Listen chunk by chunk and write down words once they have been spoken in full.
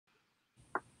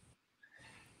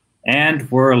And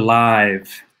we're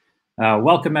live.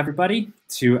 Welcome everybody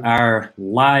to our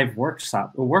live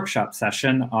workshop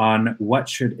session on what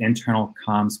should internal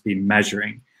comms be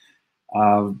measuring.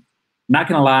 Not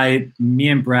gonna lie, me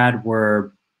and Brad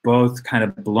were both kind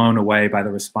of blown away by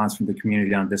the response from the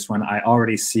community on this one. I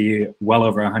already see well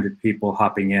over 100 people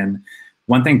hopping in.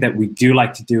 One thing that we do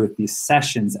like to do with these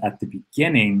sessions at the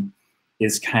beginning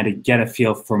is kind of get a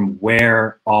feel from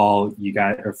where you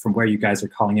guys are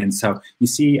calling in. So you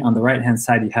see on the right-hand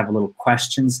side, you have a little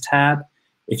questions tab.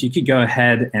 If you could go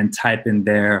ahead and type in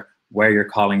there where you're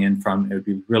calling in from, it would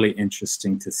be really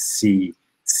interesting to see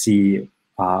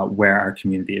where our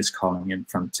community is calling in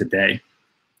from today.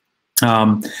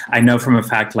 I know from a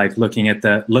fact, like looking at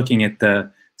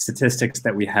the statistics,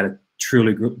 that we had a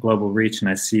truly global reach, and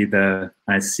I see the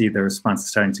responses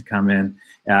starting to come in.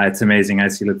 It's amazing. I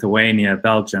see Lithuania,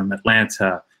 Belgium,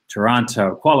 Atlanta,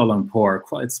 Toronto, Kuala Lumpur.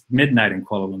 It's midnight in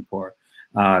Kuala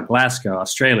Lumpur. Glasgow,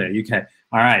 Australia, UK.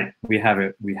 All right, we have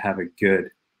a good.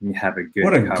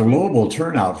 What a global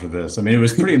turnout for this. I mean, it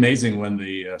was pretty amazing when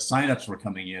the signups were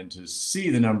coming in to see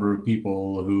the number of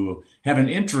people who have an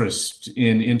interest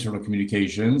in internal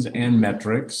communications and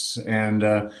metrics and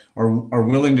are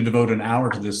willing to devote an hour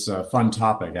to this fun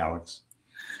topic, Alex.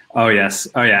 Oh, yes.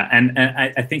 Oh, yeah. And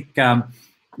I think,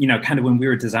 you know, kind of when we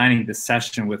were designing this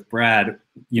session with Brad,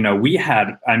 you know, we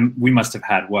must have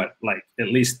had what, like at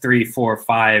least 3, 4,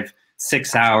 5,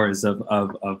 6 hours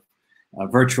of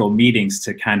virtual meetings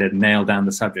to kind of nail down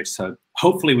the subject. So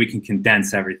hopefully we can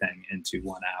condense everything into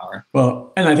 1 hour.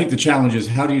 Well, and I think the challenge is,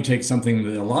 how do you take something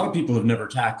that a lot of people have never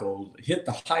tackled, hit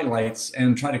the highlights,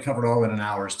 and try to cover it all in an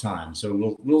hour's time?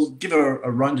 So we'll give it a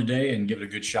run today and give it a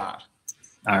good shot.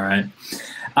 All right.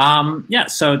 Yeah,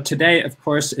 so today, of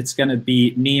course, it's going to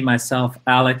be me, myself,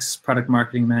 Alex, product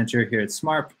marketing manager here at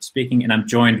Smart, speaking, and I'm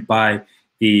joined by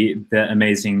the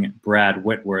amazing Brad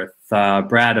Whitworth.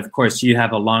 Brad, of course, you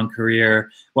have a long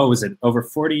career. What was it, over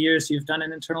 40 years you've done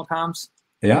in internal comms?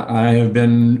 Yeah, I have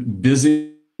been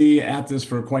busy at this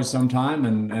for quite some time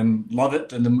and love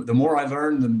it. And the more I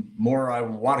learn, the more I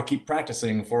want to keep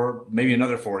practicing for maybe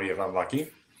another 40 if I'm lucky.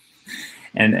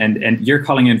 And you're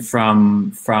calling in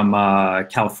from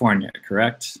California,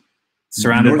 correct?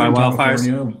 Surrounded by wildfires?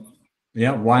 California.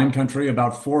 Yeah, wine country,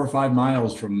 about 4 or 5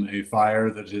 miles from a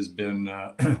fire that has been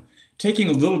taking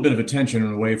a little bit of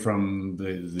attention away from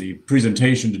the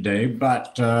presentation today,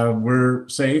 but we're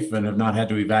safe and have not had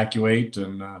to evacuate,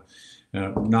 and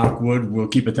knock wood, we'll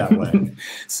keep it that way.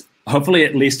 Hopefully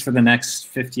at least for the next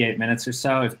 58 minutes or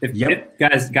so.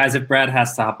 If Brad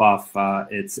has to hop off,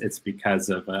 it's because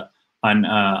of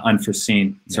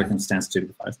unforeseen circumstance due to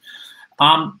the fires.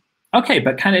 Okay,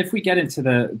 but kind of if we get into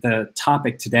the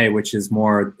topic today, which is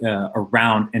more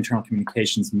around internal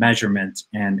communications measurement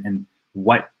and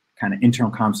what kind of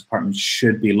internal comms departments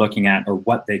should be looking at, or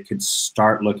what they could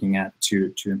start looking at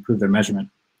to improve their measurement.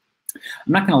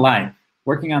 I'm not gonna lie,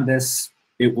 working on this,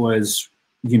 it was,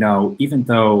 you know, even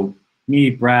though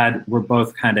me, Brad, we're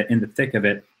both kind of in the thick of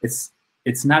it,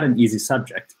 it's not an easy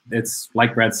subject. It's,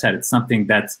 like Brad said, it's something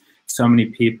that so many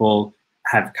people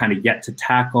have kind of yet to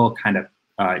tackle, kind of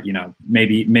you know,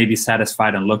 maybe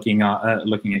satisfied on looking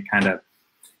at kind of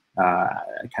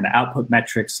output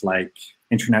metrics like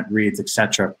internet reads,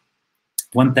 etc.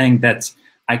 One thing that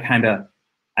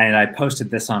I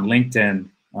posted this on LinkedIn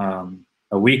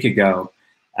a week ago.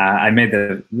 I made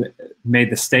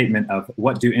the statement of,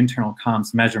 what do internal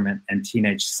comms measurement and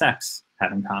teenage sex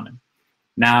have in common?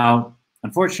 Now,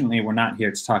 unfortunately, we're not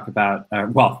here to talk about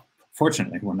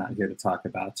fortunately, we're not here to talk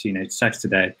about teenage sex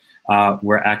today.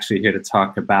 We're actually here to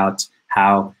talk about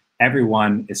how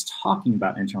everyone is talking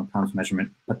about internal comms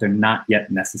measurement, but they're not yet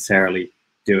necessarily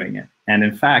doing it. And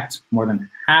in fact, more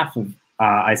than half of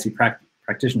IC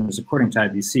practitioners, according to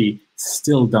IABC,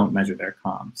 still don't measure their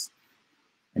comms.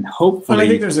 And hopefully, well, I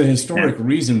think there's a historic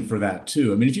reason for that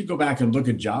too. I mean, if you go back and look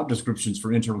at job descriptions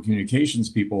for internal communications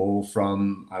people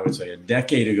from, I would say, a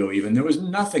decade ago even, there was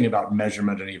nothing about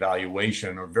measurement and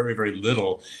evaluation, or very, very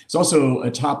little. It's also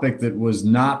a topic that was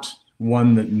not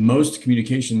one that most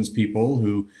communications people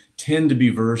who tend to be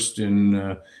versed in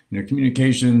you know,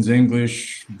 communications,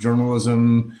 English,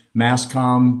 journalism, mass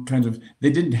comm, kind of, they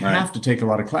didn't have to take a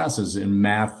lot of classes in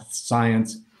math,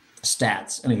 science,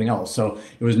 stats, anything else. So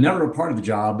it was never a part of the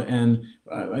job. And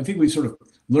I think we sort of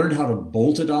learned how to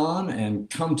bolt it on and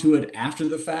come to it after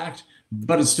the fact,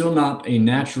 but it's still not a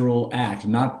natural act,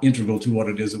 not integral to what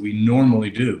it is that we normally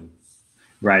do.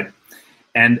 Right.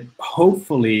 And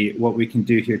hopefully what we can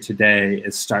do here today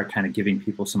is start kind of giving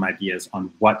people some ideas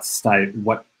on what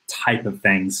type of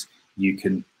things you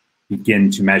can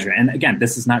begin to measure. And again,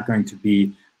 this is not going to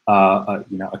be a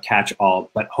catch-all,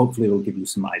 but hopefully it will give you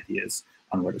some ideas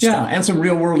on where to start. Yeah, and some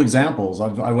real-world examples.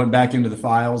 I went back into the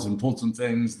files and pulled some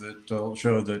things that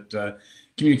show that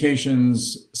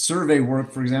communications survey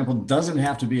work, for example, doesn't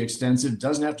have to be extensive,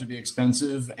 doesn't have to be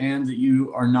expensive, and that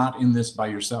you are not in this by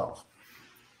yourself.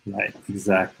 Right,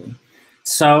 exactly.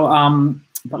 So,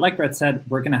 but like Brett said,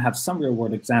 we're going to have some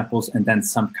real-world examples and then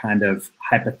some kind of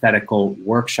hypothetical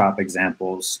workshop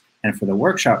examples. And for the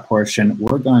workshop portion,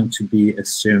 we're going to be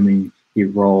assuming the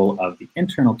role of the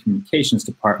internal communications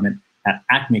department at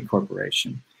Acme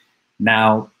Corporation.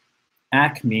 Now,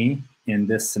 Acme in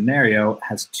this scenario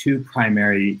has two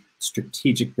primary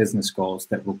strategic business goals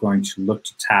that we're going to look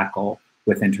to tackle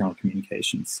with internal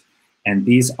communications. And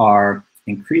these are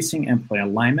increasing employee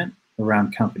alignment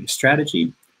around company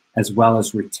strategy, as well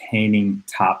as retaining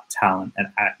top talent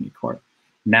at Acme Corp.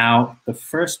 Now, the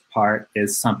first part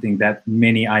is something that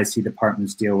many IC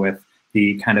departments deal with.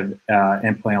 The kind of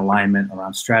employee alignment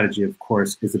around strategy, of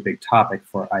course, is a big topic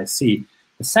for IC.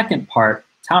 The second part,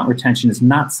 talent retention, is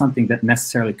not something that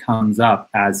necessarily comes up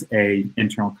as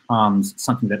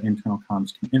something that internal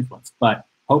comms can influence. But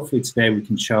hopefully today we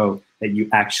can show that you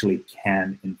actually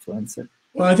can influence it.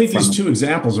 Well, I think these two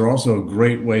examples are also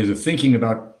great ways of thinking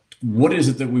about what is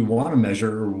it that we want to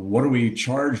measure, what are we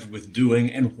charged with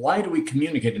doing, and why do we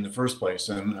communicate in the first place?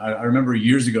 And I remember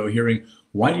years ago hearing,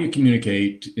 why do you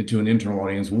communicate to an internal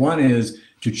audience? One is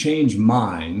to change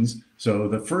minds. So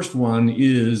the first one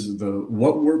is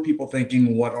what were people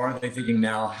thinking? What are they thinking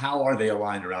now? How are they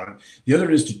aligned around it? The other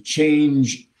is to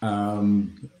change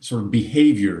sort of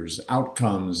behaviors,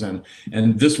 outcomes, and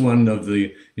this one of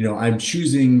the, I'm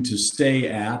choosing to stay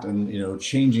at, and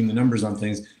changing the numbers on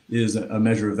things is a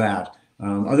measure of that.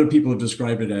 Other people have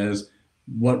described it as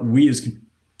what we as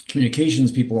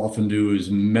communications people often do is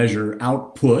measure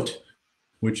output,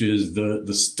 which is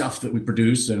the stuff that we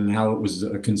produce and how it was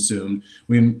consumed.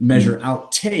 We measure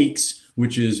outtakes,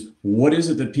 which is what is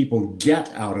it that people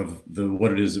get out of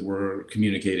what it is that we're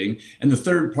communicating. And the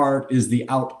third part is the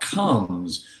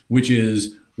outcomes, which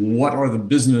is what are the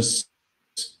business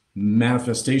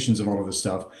manifestations of all of this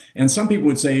stuff. And some people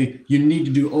would say you need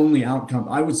to do only outcome.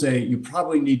 I would say you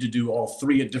probably need to do all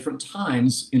three at different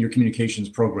times in your communications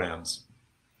programs.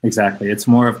 Exactly. It's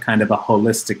more of kind of a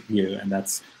holistic view, and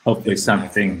that's hopefully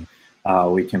something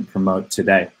we can promote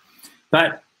today.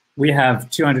 But we have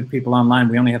 200 people online.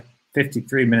 We only have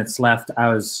 53 minutes left.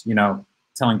 I was,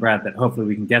 telling Brad that hopefully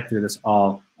we can get through this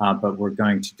all, but we're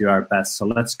going to do our best. So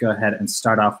let's go ahead and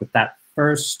start off with that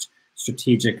first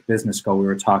strategic business goal we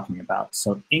were talking about.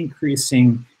 So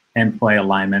increasing employee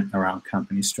alignment around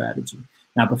company strategy.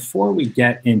 Now, before we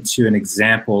get into an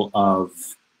example of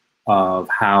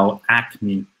how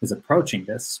Acme is approaching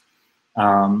this,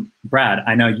 Brad,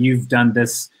 I know you've done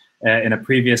this in a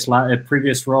previous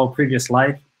role, previous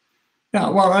life. Yeah,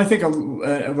 well, I think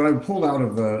what I pulled out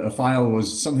of a file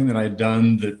was something that I had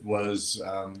done that was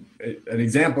an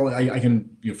example. I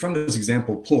can, from this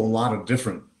example, pull a lot of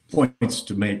different points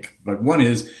to make. But one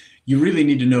is, you really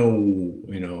need to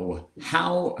know,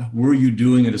 how were you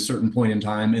doing at a certain point in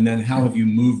time, and then how have you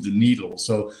moved the needle?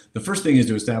 So the first thing is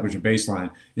to establish a baseline.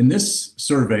 In this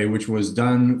survey, which was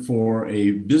done for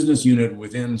a business unit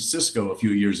within Cisco a few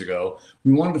years ago,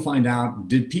 we wanted to find out,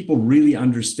 did people really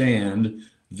understand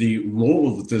the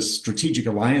role that this strategic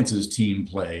alliances team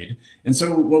played? And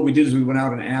so what we did is we went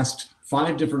out and asked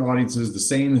 5 different audiences the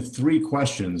same 3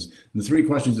 questions. And the 3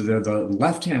 questions are there. The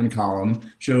left-hand column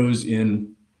shows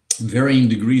in varying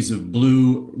degrees of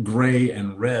blue, gray,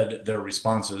 and red their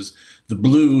responses. The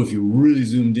blue, if you really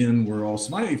zoomed in, were all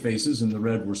smiley faces, and the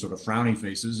red were sort of frowny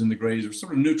faces, and the grays are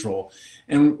sort of neutral.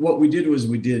 And what we did was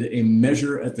we did a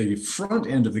measure at the front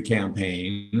end of the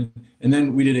campaign, and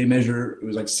then we did a measure, it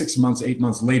was like 6 months, 8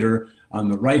 months later. On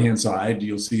the right-hand side,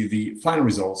 you'll see the final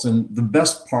results. And the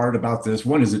best part about this,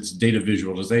 one is it's data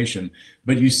visualization,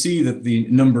 but you see that the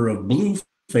number of blue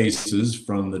faces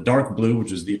from the dark blue,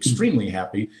 which is the extremely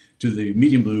happy, to the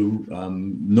medium blue,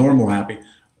 normal happy,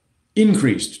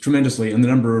 increased tremendously, and the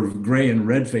number of gray and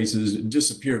red faces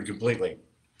disappeared completely.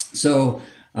 So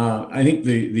I think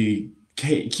the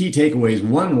key takeaways,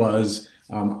 one was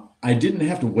I didn't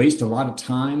have to waste a lot of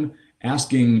time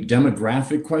asking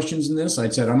demographic questions in this. I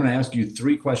said, I'm going to ask you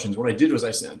 3 questions. What I did was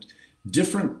I sent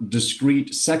different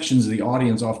discrete sections of the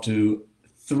audience off to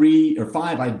 3 or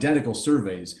 5 identical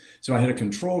surveys. So I had a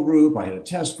control group, I had a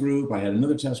test group, I had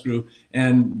another test group,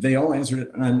 and they all answered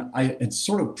it. And I had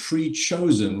sort of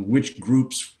pre-chosen which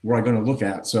groups were I going to look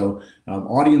at. So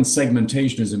audience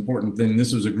segmentation is an important thing.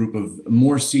 This was a group of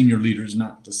more senior leaders,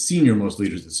 not the senior most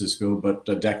leaders at Cisco, but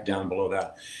a deck down below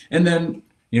that. And then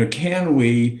Can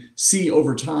we see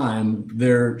over time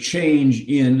their change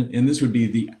in, and this would be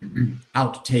the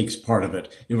outtakes part of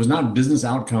it. It was not business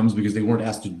outcomes because they weren't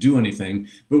asked to do anything,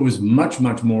 but it was much,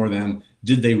 much more than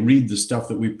did they read the stuff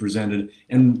that we presented?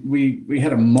 And we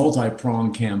had a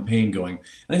multi-pronged campaign going.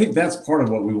 And I think that's part of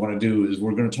what we want to do is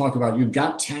we're going to talk about, you've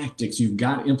got tactics, you've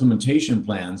got implementation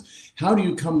plans. How do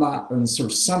you come up and sort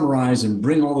of summarize and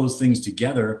bring all those things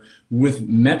together with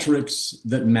metrics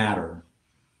that matter?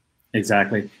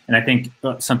 Exactly. And I think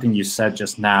something you said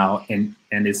just now, and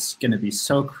it's going to be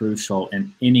so crucial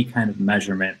in any kind of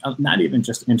measurement, not even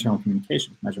just internal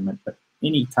communications measurement, but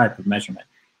any type of measurement,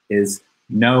 is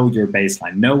know your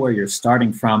baseline, know where you're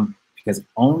starting from, because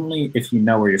only if you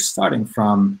know where you're starting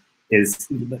from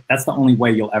that's the only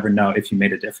way you'll ever know if you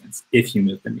made a difference, if you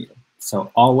move the needle.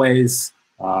 So always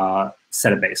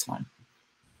set a baseline.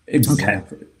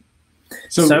 Exactly. Okay.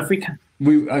 So if we can,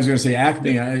 I was going to say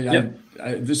Acme.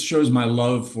 This shows my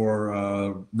love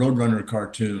for Roadrunner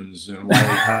cartoons and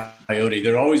Wile E. Coyote.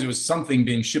 There always was something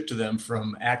being shipped to them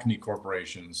from Acme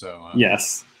Corporation. So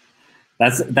yes,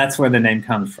 that's where the name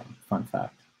comes from. Fun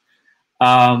fact.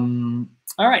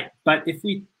 All right, but if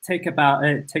we take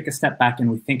a step back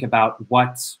and we think about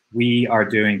what we are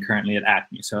doing currently at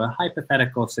Acme. So a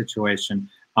hypothetical situation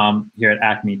here at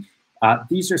Acme.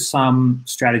 These are some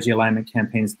strategy alignment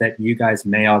campaigns that you guys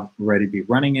may already be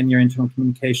running in your internal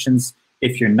communications.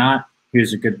 If you're not,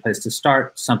 here's a good place to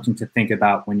start, something to think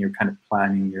about when you're kind of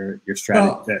planning your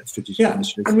strategic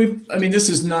initiatives. And this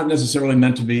is not necessarily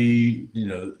meant to be,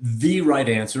 the right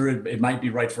answer. It might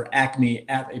be right for Acme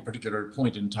at a particular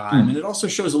point in time. And it also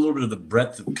shows a little bit of the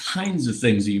breadth of kinds of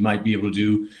things that you might be able to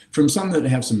do, from some that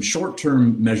have some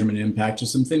short-term measurement impact to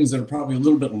some things that are probably a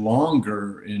little bit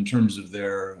longer in terms of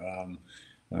their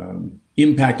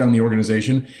impact on the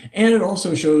organization. And it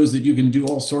also shows that you can do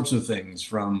all sorts of things,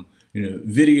 from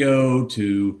video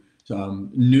to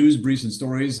news briefs and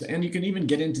stories, and you can even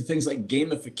get into things like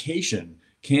gamification.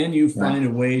 Can you find a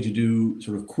way to do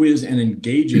sort of quiz and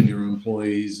engaging your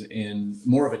employees in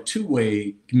more of a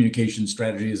two-way communication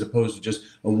strategy as opposed to just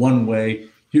a one-way,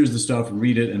 here's the stuff,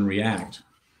 read it and react?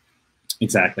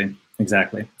 Exactly.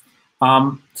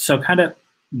 So kind of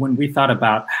when we thought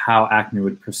about how Acme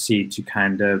would proceed to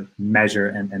kind of measure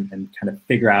and kind of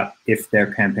figure out if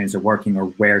their campaigns are working or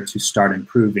where to start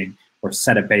improving or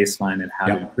set a baseline and how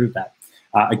to improve that.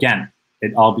 Again,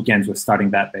 it all begins with starting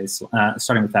with that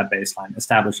baseline,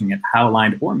 establishing it. How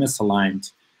aligned or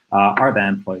misaligned are the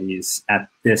employees at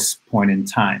this point in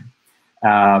time?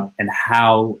 And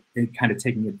how, kind of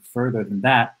taking it further than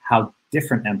that, how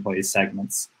different employee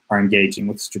segments are engaging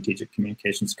with strategic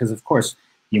communications. Because of course,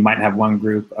 you might have one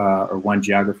group or one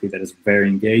geography that is very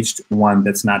engaged, one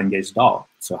that's not engaged at all.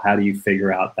 So how do you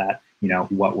figure out that,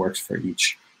 what works for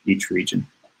each region?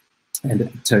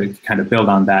 And to kind of build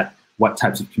on that, what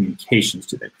types of communications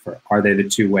do they prefer? Are they the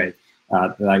two-way,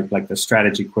 like the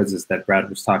strategy quizzes that Brad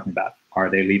was talking about? Are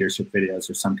they leadership videos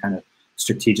or some kind of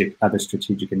other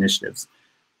strategic initiatives?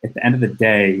 At the end of the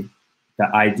day,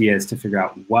 the idea is to figure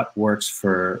out what works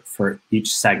for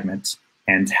each segment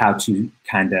and how to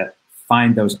kind of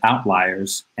find those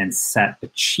outliers and set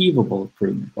achievable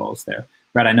improvement goals there.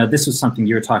 Brad, I know this was something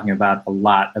you were talking about a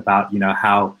lot, about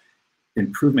how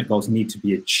improvement goals need to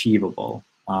be achievable.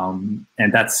 And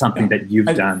that's something that you've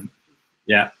done.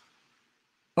 Yeah.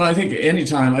 Well, I think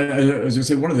anytime, I was going to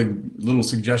say, one of the little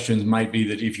suggestions might be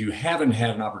that if you haven't had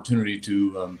an opportunity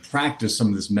to practice some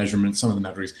of this measurement, some of the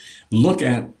metrics, look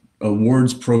at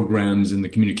awards programs in the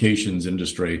communications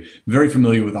industry. Very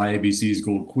familiar with IABC's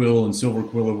Gold Quill and Silver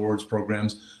Quill awards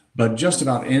programs, but just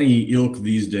about any ilk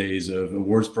these days of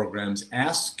awards programs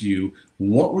ask you,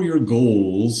 what were your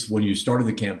goals when you started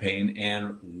the campaign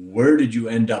and where did you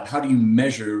end up? How do you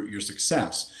measure your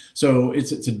success? So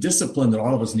it's a discipline that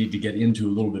all of us need to get into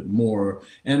a little bit more.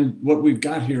 And what we've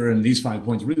got here in these 5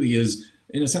 points really is,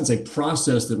 in a sense, a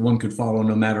process that one could follow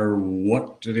no matter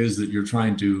what it is that you're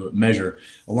trying to measure.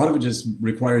 A lot of it just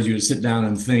requires you to sit down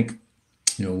and think,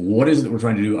 what is it that we're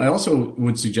trying to do? I also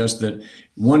would suggest that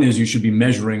one is you should be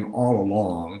measuring all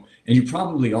along, and you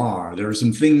probably are. There are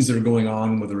some things that are going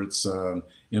on, whether it's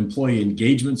employee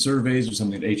engagement surveys or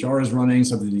something that HR is running,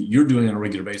 something that you're doing on a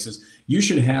regular basis. You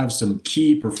should have some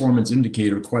key performance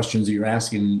indicator questions that you're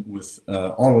asking with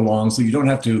all along, so you don't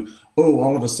have to,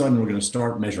 all of a sudden we're going to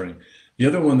start measuring. The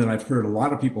other one that I've heard a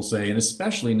lot of people say, and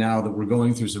especially now that we're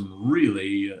going through some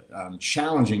really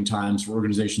challenging times for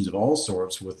organizations of all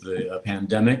sorts with the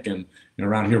pandemic and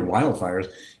around here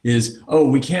wildfires, is,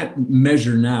 we can't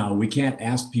measure now. We can't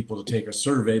ask people to take a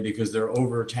survey because they're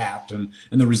over tapped and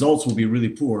the results will be really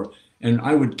poor. And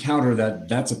I would counter that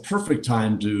that's a perfect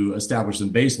time to establish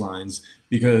some baselines,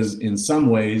 because in some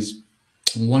ways,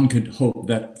 one could hope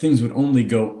that things would only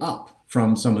go up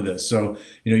from some of this. So,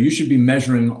 you should be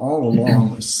measuring all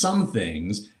along some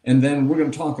things. And then we're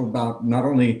going to talk about not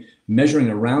only measuring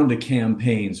around a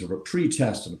campaign, sort of a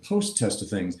pre-test and a post-test of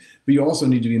things, but you also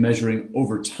need to be measuring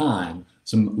over time,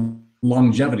 some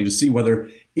longevity, to see whether,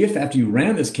 if after you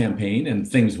ran this campaign and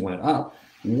things went up,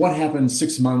 what happened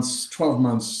 6 months, 12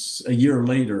 months, a year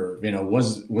later?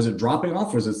 Was it dropping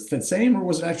off? Was it the same, or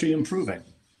was it actually improving?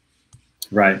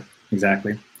 Right,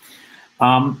 exactly.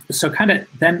 So kind of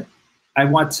then I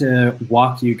want to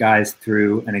walk you guys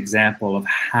through an example of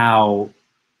how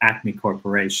Acme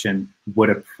Corporation would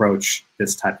approach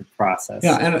this type of process.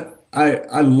 Yeah, and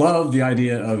I love the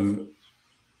idea of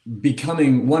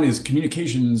becoming, one is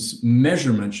communications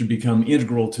measurement should become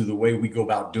integral to the way we go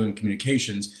about doing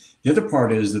communications. The other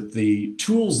part is that the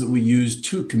tools that we use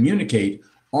to communicate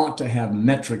ought to have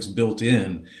metrics built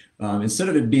in. Instead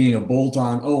of it being a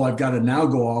bolt-on, oh, I've got to now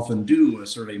go off and do a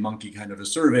Survey Monkey kind of a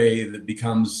survey that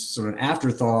becomes sort of an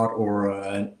afterthought or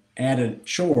an added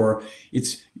chore.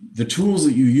 It's the tools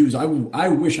that you use. I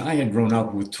wish I had grown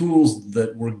up with tools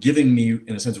that were giving me,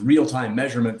 in a sense, real-time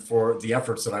measurement for the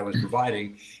efforts that I was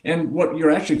providing. And what you're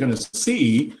actually going to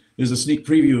see is a sneak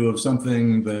preview of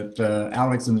something that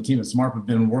Alex and the team at SMART have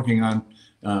been working on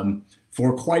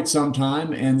for quite some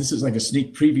time. And this is like a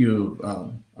sneak preview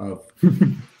of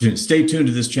stay tuned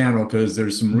to this channel, because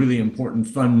there's some really important,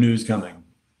 fun news coming.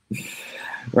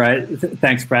 Right.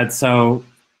 Thanks, Brad. So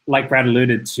like Brad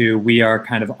alluded to, we are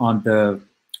kind of on the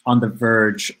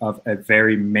verge of a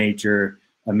very major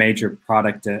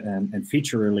product and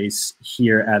feature release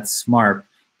here at SMART.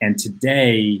 And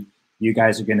today, you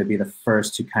guys are going to be the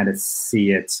first to kind of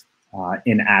see it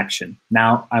in action.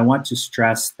 Now, I want to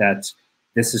stress that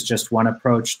this is just one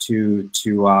approach to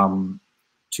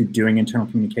doing internal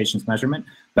communications measurement,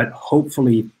 but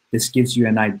hopefully this gives you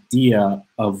an idea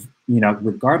of,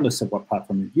 regardless of what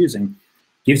platform you're using,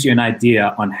 gives you an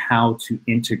idea on how to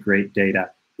integrate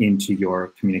data into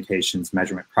your communications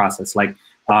measurement process. Like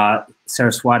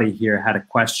Saraswati here had a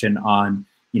question on,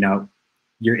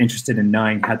 you're interested in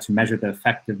knowing how to measure the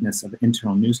effectiveness of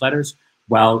internal newsletters.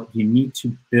 Well, you need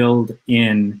to build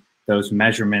in those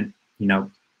measurement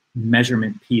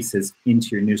pieces into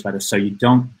your newsletter. So you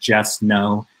don't just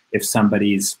know if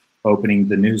somebody's opening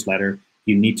the newsletter.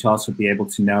 You need to also be able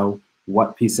to know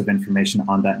what piece of information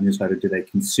on that newsletter do they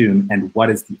consume, and what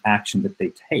is the action that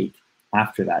they take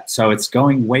after that. So it's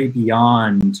going way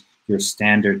beyond your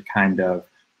standard kind of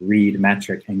read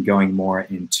metric and going more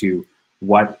into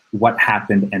what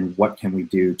happened and what can we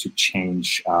do to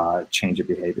change a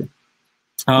behavior.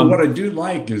 What I do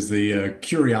like is the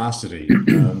curiosity.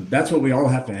 That's what we all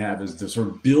have to have, is to sort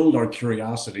of build our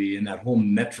curiosity in that whole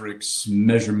metrics,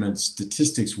 measurement,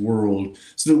 statistics world,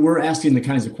 so that we're asking the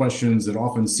kinds of questions that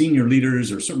often senior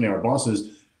leaders, or certainly our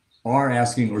bosses, are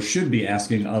asking or should be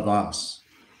asking of us.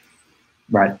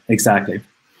 Right, exactly.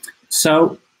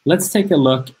 So let's take a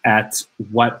look at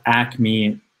what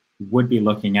Acme would be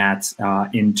looking at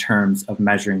in terms of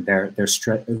measuring their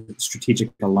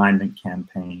strategic alignment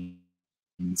campaign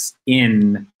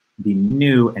in the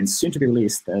new and soon to be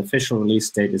released. The official release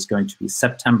date is going to be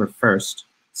September 1st,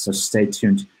 so stay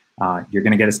tuned. You're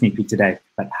going to get a sneak peek today,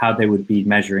 but how they would be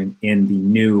measuring in the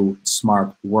new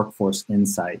SMART Workforce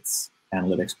Insights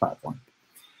analytics platform.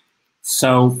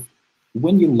 So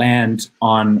when you land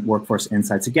on Workforce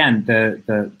Insights, again,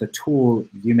 the tool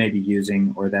you may be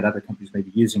using or that other companies may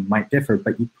be using might differ,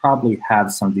 but you probably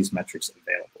have some of these metrics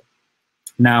available.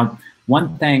 Now,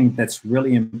 one thing that's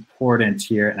really important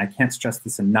here, and I can't stress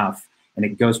this enough, and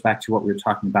it goes back to what we were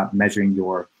talking about measuring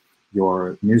your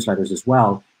newsletters as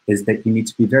well, is that you need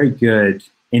to be very good,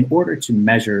 in order to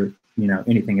measure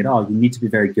anything at all, you need to be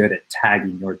very good at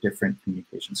tagging your different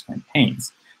communications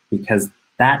campaigns, because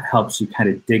that helps you kind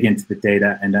of dig into the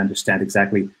data and understand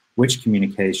exactly which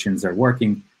communications are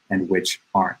working and which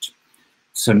aren't.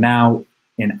 So now,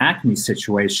 in Acme's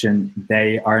situation,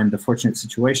 they are in the fortunate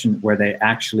situation where they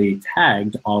actually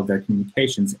tagged all of their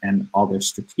communications and all their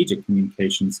strategic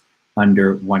communications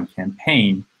under one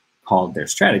campaign called their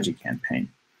strategy campaign.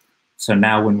 So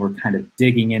now when we're kind of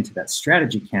digging into that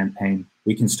strategy campaign,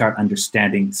 we can start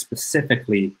understanding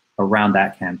specifically around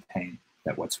that campaign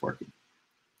that what's working.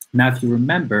 Now, if you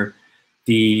remember,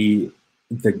 the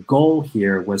goal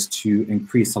here was to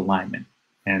increase alignment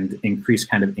and increase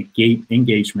kind of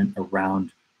engagement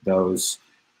around those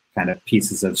kind of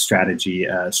pieces of strategy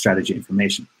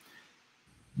information.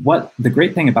 What the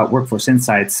great thing about Workforce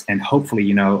Insights, and hopefully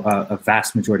a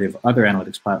vast majority of other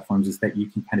analytics platforms, is that you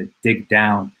can kind of dig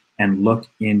down and look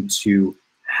into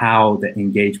how the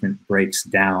engagement breaks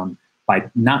down by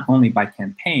not only by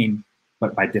campaign,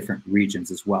 but by different regions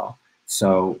as well.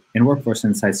 So in Workforce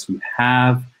Insights, you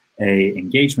have a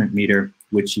engagement meter,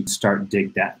 which you start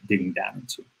digging down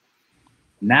into.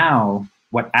 Now,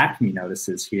 what Acme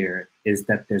notices here is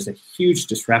that there's a huge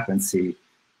discrepancy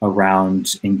around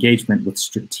engagement with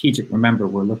strategic. Remember,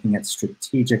 we're looking at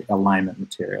strategic alignment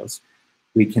materials.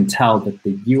 We can tell that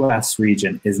the US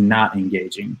region is not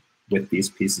engaging with these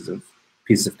pieces of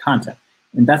content.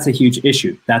 And that's a huge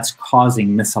issue. That's causing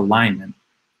misalignment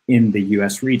in the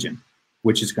US region,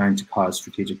 which is going to cause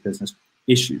strategic business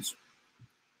issues.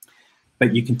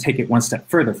 But you can take it one step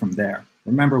further from there.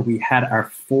 Remember, we had our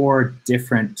 4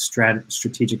 different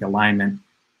strategic alignment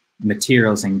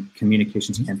materials and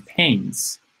communications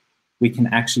campaigns. We can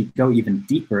actually go even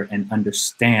deeper and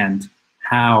understand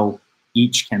how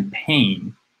each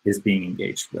campaign is being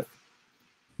engaged with.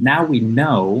 Now we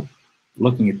know,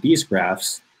 looking at these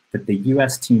graphs, that the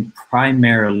US team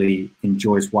primarily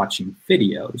enjoys watching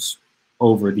videos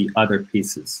over the other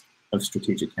pieces of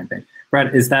strategic campaign.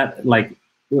 Brad, is that, like,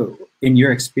 in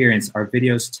your experience, are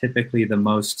videos typically the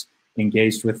most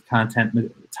engaged with content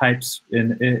types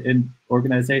in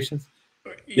organizations?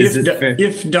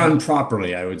 If done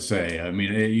properly, I would say. I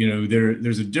mean, you know,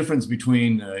 there's a difference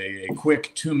between a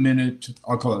quick 2-minute,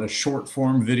 I'll call it a short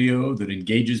form video that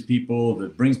engages people,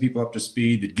 that brings people up to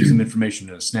speed, that gives them information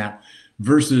in a snap,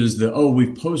 versus the, oh,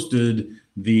 we've posted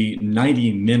the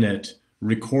 90-minute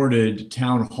recorded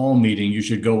town hall meeting, you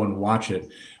should go and watch it.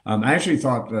 I actually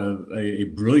thought a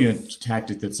brilliant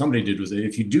tactic that somebody did was,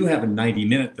 if you do have a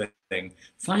 90-minute thing,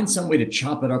 find some way to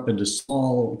chop it up into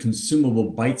small, consumable,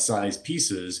 bite-sized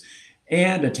pieces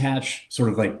and attach sort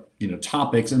of like, you know,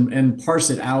 topics and parse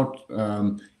it out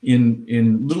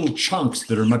in little chunks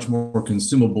that are much more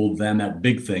consumable than that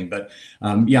big thing. But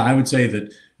yeah, I would say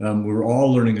that we're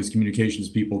all learning as communications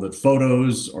people that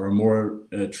photos are more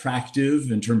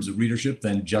attractive in terms of readership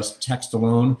than just text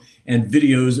alone. And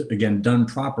videos, again, done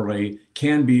properly,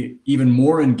 can be even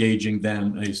more engaging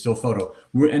than a still photo.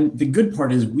 And the good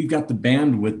part is we've got the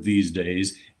bandwidth these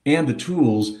days and the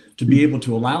tools to be able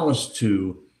to allow us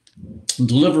to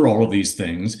deliver all of these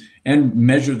things and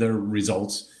measure their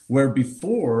results, where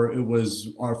before it was,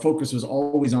 our focus was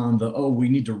always on the, oh, we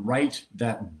need to write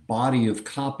that body of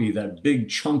copy, that big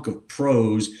chunk of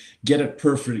prose, get it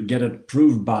perfect, get it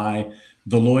approved by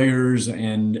the lawyers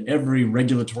and every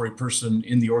regulatory person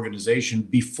in the organization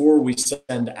before we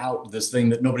send out this thing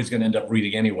that nobody's going to end up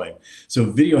reading anyway. So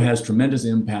video has tremendous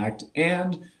impact,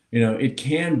 and you know, it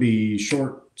can be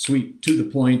short, sweet, to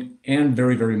the point, and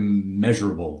very, very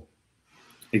measurable.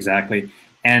 Exactly.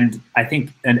 And I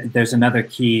think, and there's another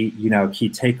key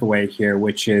takeaway here,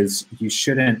 which is you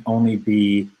shouldn't only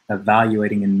be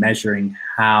evaluating and measuring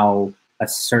how a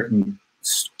certain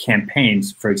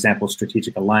campaigns, for example,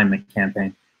 strategic alignment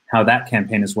campaign, how that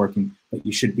campaign is working, but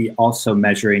you should be also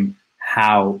measuring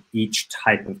how each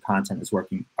type of content is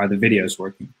working. Are the videos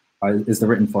working? Is the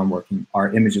written form working?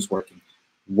 Are images working?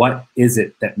 What is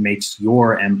it that makes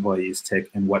your employees tick,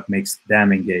 and what makes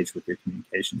them engage with your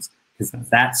communications? Because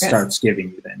that starts giving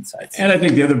you the insights. And I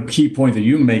think the other key point that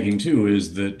you're making too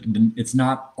is that it's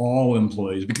not all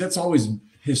employees, because that's always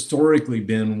historically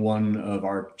been one of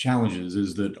our challenges,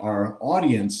 is that our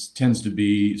audience tends to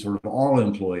be sort of all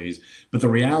employees. But the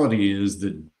reality is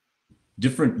that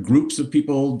different groups of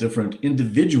people, different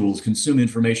individuals consume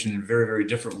information in very, very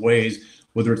different ways,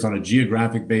 whether it's on a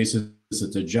geographic basis,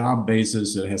 it's a job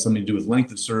basis, it has something to do with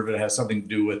length of service, it has something to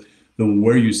do with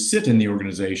where you sit in the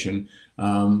organization.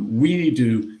 We need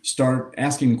to start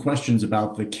asking questions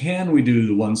about can we do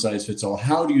the one size fits all?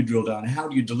 How do you drill down? How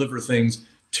do you deliver things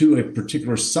to a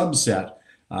particular subset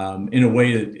in a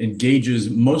way that engages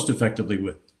most effectively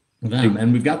with them?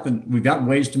 And we've got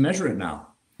ways to measure it now.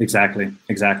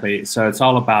 Exactly. So it's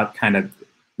all about kind of,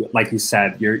 like you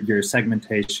said, your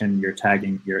segmentation, your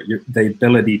tagging, the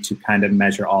ability to kind of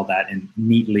measure all that and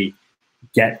neatly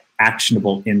get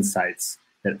actionable insights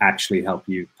that actually help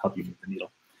you move the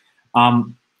needle.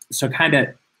 So kind of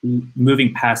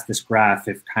moving past this graph,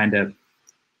 if kind of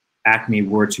Acme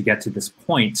were to get to this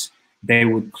point, they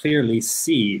would clearly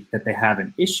see that they have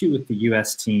an issue with the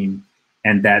US team,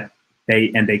 and that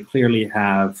they clearly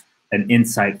have an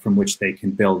insight from which they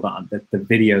can build on, that the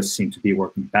videos seem to be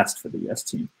working best for the US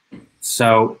team.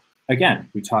 So again,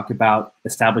 we talk about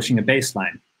establishing a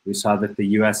baseline. We saw that the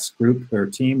US group or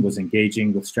team was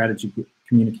engaging with strategy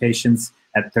communications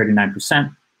at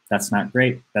 39%. That's not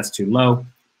great, that's too low.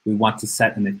 We want to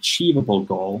set an achievable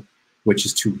goal, which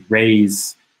is to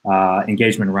raise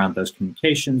engagement around those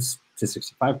communications to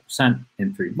 65%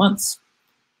 in 3 months.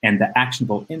 And the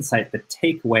actionable insight, the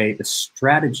takeaway, the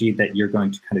strategy that you're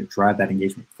going to kind of drive that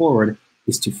engagement forward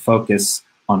is to focus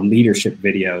on leadership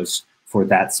videos for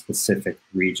that specific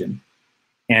region.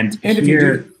 And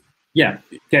here,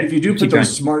 if you do put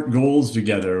those SMART goals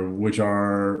together, which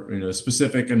are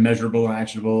specific and measurable and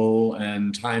actionable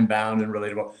and time bound and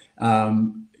relatable,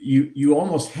 you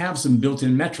almost have some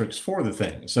built-in metrics for the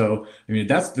thing. So I mean,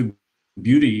 that's the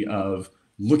beauty of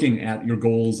looking at your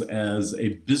goals as a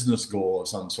business goal of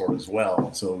some sort as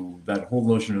well. So that whole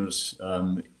notion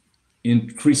of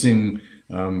increasing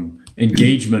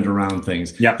engagement around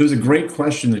things. Yeah. There's a great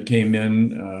question that came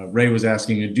in. Ray was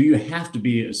asking, do you have to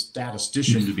be a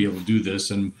statistician to be able to do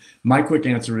this? And my quick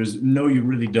answer is no, you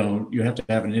really don't. You have to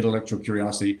have an intellectual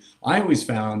curiosity. I always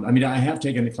found, I mean, I have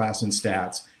taken a class in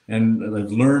stats and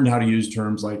I've learned how to use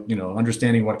terms like,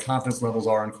 understanding what confidence levels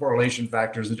are and correlation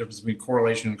factors, the difference between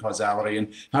correlation and causality,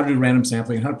 and how to do random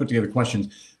sampling and how to put together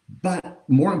questions. But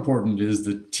more important is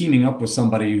the teaming up with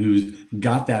somebody who's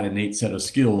got that innate set of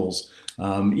skills.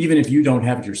 Even if you don't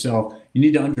have it yourself, you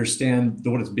need to understand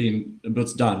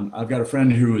what's done. I've got a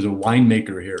friend who is a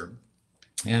winemaker here,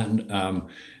 and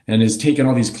has taken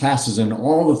all these classes and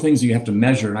all the things you have to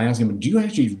measure. And I asked him, do you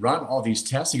actually run all these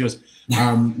tests? He goes,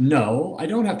 no, I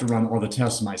don't have to run all the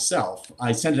tests myself.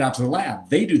 I send it out to the lab.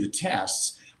 They do the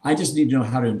tests. I just need to know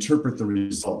how to interpret the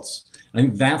results. I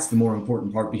think that's the more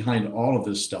important part behind all of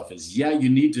this stuff is, you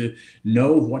need to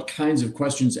know what kinds of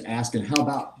questions to ask and how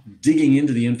about digging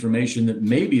into the information that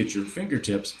may be at your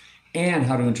fingertips and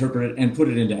how to interpret it and put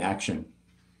it into action.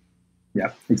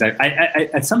 Yeah, exactly.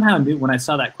 I somehow knew when I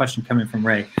saw that question coming from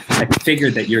Ray, I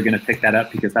figured that you're going to pick that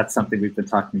up because that's something we've been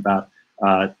talking about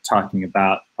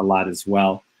a lot as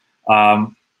well.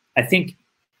 I think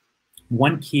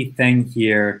one key thing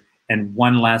here, and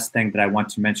one last thing that I want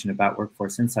to mention about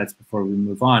Workforce Insights before we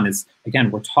move on is,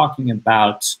 again, we're talking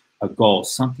about a goal,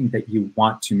 something that you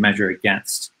want to measure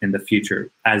against in the future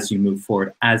as you move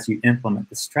forward, as you implement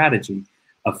the strategy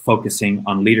of focusing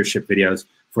on leadership videos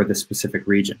for the specific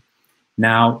region.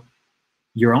 Now,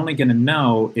 you're only going to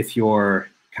know if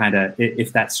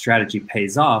if that strategy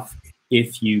pays off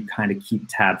if you kind of keep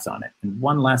tabs on it. And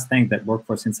one last thing that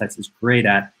Workforce Insights is great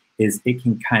at is you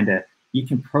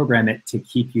can program it to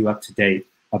keep you up to date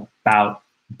about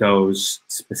those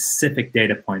specific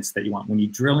data points that you want. When you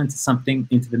drill into something,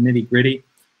 into the nitty gritty,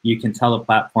 you can tell a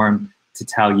platform to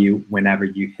tell you whenever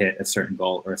you hit a certain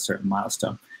goal or a certain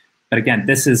milestone. But again,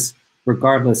 this is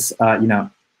regardless,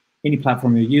 any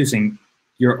platform you're using,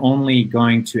 you're only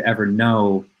going to ever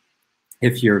know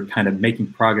if you're kind of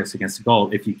making progress against a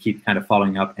goal if you keep kind of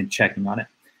following up and checking on it.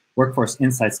 Workforce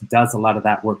Insights does a lot of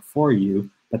that work for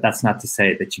you, but that's not to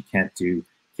say that you can't do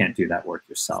that work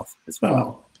yourself as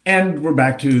well. And we're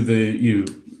back to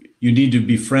you need to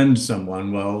befriend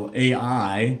someone. Well,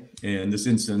 AI, in this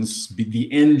instance,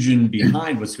 the engine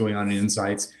behind what's going on in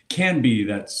Insights can be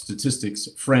that statistics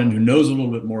friend who knows a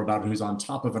little bit more about it, who's on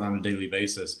top of it on a daily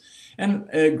basis. And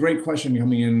a great question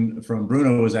coming in from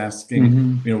Bruno was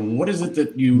asking, what is it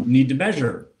that you need to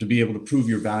measure to be able to prove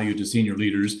your value to senior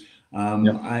leaders?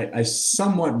 I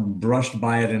somewhat brushed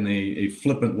by it in a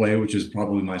flippant way, which is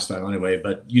probably my style anyway,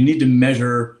 but you need to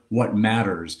measure what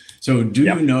matters. So do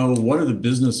you know what are the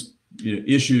business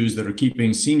issues that are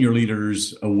keeping senior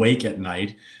leaders awake at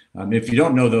night? If you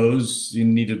don't know those, you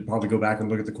need to probably go back and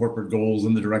look at the corporate goals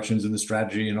and the directions and the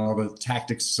strategy and all the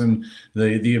tactics and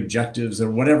the objectives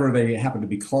or whatever they happen to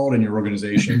be called in your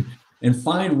organization. And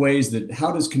find ways that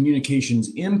how does communications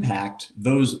impact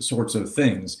those sorts of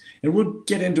things? And we'll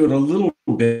get into it a little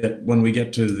bit when we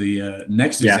get to the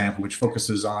next example, which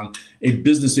focuses on a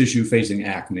business issue facing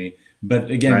Acme.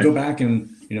 But again, go back and,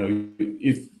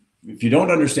 if you don't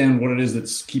understand what it is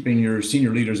that's keeping your senior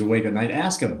leaders awake at night,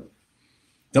 ask them.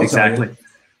 They'll tell you.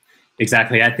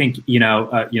 Exactly. I think,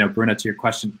 Bruno, to your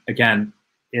question, again,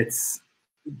 it's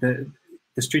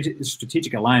the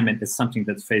strategic alignment is something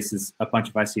that faces a bunch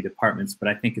of IC departments, but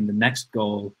I think in the next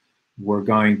goal, we're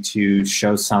going to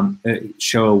show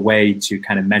a way to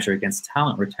kind of measure against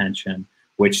talent retention,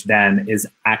 which then is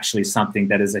actually something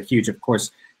that is a huge, of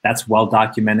course, that's well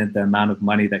documented, the amount of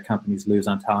money that companies lose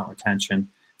on talent retention.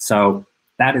 So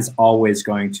that is always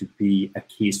going to be a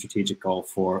key strategic goal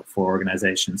for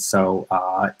organizations. So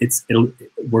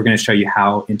we're going to show you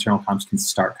how internal comms can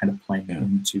start kind of playing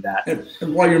into that.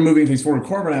 And while you're moving things forward,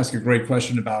 Corbin asked a great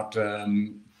question about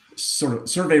sort of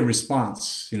survey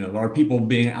response. Are people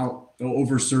being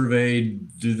over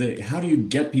surveyed? How do you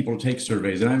get people to take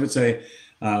surveys? And I would say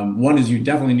one is you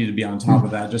definitely need to be on top of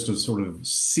that just to sort of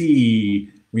see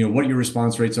what your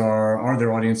response rates are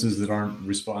there audiences that aren't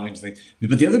responding to things?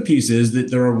 But the other piece is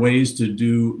that there are ways to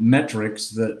do metrics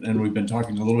that, and we've been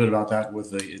talking a little bit about that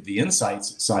with the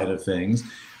insights side of things,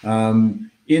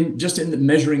 in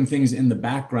measuring things in the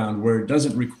background where it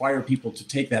doesn't require people to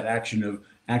take that action of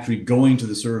actually going to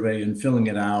the survey and filling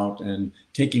it out and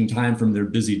taking time from their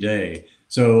busy day.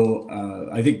 So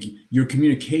I think your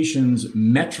communications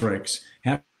metrics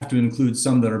have to include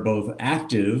some that are both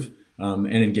active and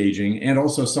engaging, and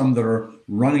also some that are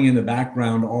running in the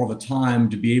background all the time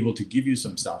to be able to give you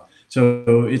some stuff.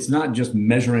 So it's not just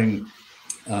measuring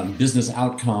business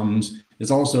outcomes,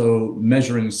 it's also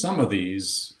measuring some of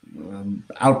these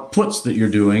outputs that you're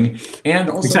doing, and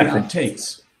also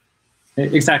outtakes.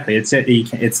 Exactly.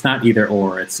 It's not either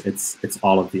or. It's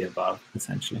all of the above,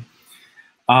 essentially.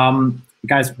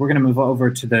 Guys, we're going to move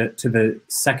over to the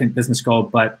second business goal,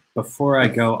 but before I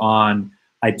go on,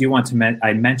 I do want to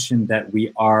I mentioned that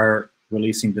we are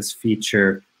releasing this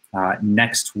feature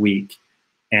next week,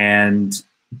 and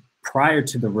prior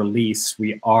to the release,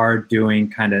 we are doing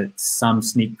kind of some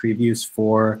sneak previews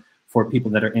for people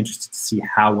that are interested to see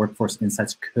how Workforce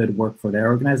Insights could work for their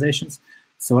organizations.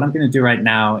 So what I'm going to do right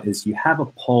now is you have a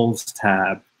polls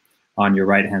tab on your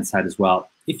right-hand side as well.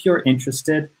 If you're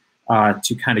interested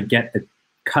to kind of get a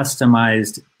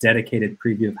customized, dedicated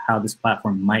preview of how this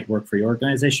platform might work for your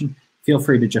organization, feel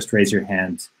free to just raise your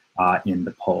hand in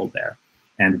the poll there,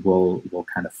 and we'll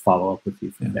kind of follow up with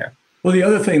you from there. Well, the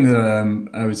other thing that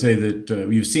I would say that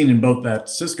you've seen in both that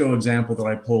Cisco example that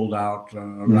I pulled out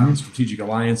around strategic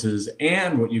alliances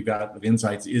and what you've got with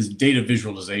Insights is data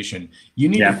visualization. You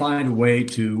need to find a way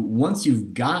to, once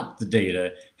you've got the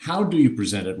data, how do you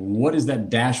present it? What does that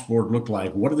dashboard look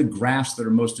like? What are the graphs that are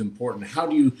most important? How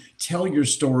do you tell your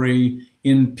story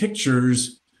in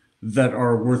pictures that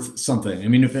are worth something? I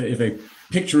mean, if a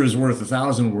picture is worth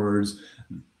 1,000 words,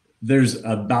 there's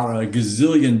about a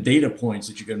gazillion data points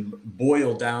that you can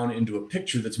boil down into a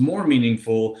picture that's more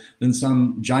meaningful than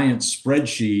some giant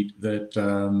spreadsheet that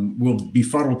will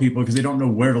befuddle people because they don't know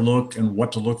where to look and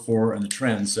what to look for and the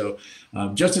trends. So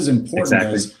just as important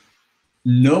as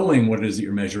knowing what it is that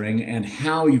you're measuring and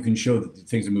how you can show that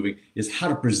things are moving is how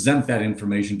to present that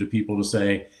information to people to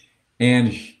say,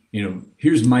 and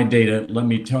here's my data, let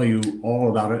me tell you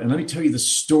all about it, and let me tell you the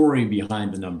story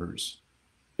behind the numbers.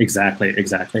 Exactly.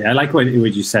 I like what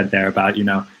you said there about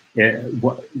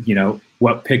what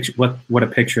a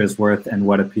picture is worth and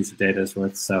what a piece of data is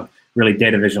worth. So really,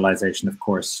 data visualization, of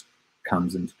course,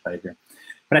 comes into play here.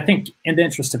 But I think in the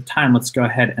interest of time, let's go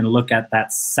ahead and look at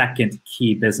that second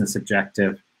key business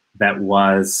objective that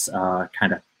was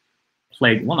kind of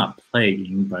not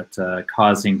plaguing, but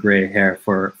causing gray hair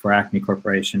for Acme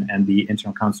Corporation and the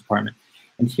internal comms department.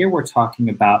 And here we're talking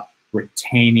about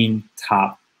retaining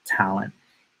top talent.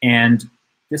 And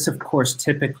this, of course,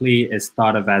 typically is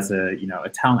thought of as a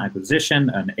talent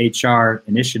acquisition, an HR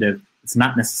initiative. It's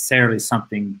not necessarily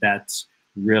something that's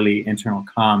really internal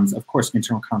comms. Of course,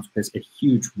 internal comms plays a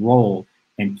huge role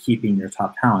in keeping your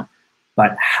top talent.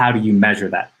 But how do you measure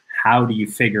that? How do you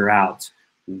figure out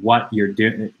what you're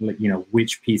doing,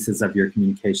 which pieces of your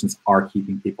communications are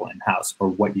keeping people in-house, or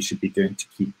what you should be doing to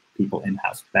keep people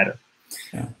in-house better?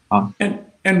 Yeah.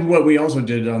 And what we also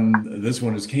did on this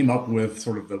one is came up with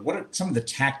sort of what are some of the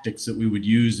tactics that we would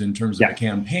use in terms of a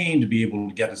campaign to be able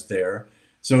to get us there.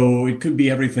 So it could be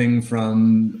everything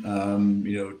from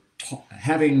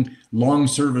having long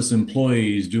service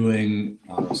employees doing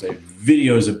say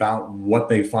videos about what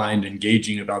they find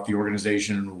engaging about the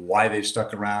organization, why they've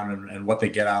stuck around, and what they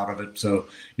get out of it. So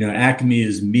Acme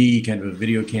is Me, kind of a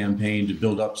video campaign to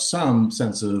build up some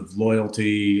sense of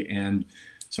loyalty and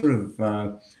sort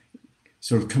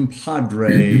of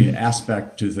compadre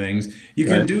aspect to things. You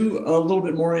can do a little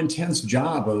bit more intense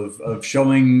job of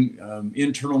showing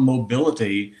internal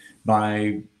mobility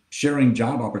by sharing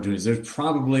job opportunities. There's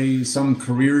probably some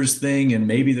careers thing, and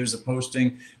maybe there's a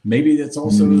posting. Maybe that's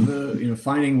also the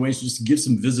finding ways to just give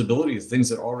some visibility to things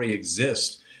that already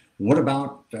exist. What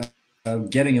about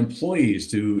getting employees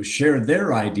to share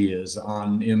their ideas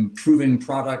on improving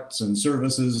products and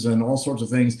services and all sorts of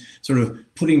things, sort of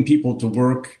putting people to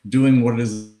work, doing what it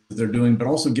is they're doing, but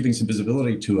also giving some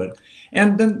visibility to it.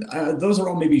 And then those are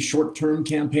all maybe short-term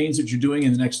campaigns that you're doing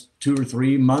in the next 2 or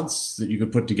 3 months that you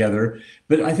could put together.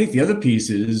 But I think the other piece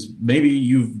is maybe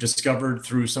you've discovered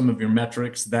through some of your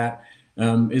metrics that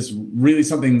is really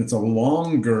something that's a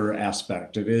longer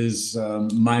aspect. It is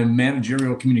my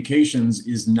managerial communications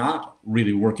is not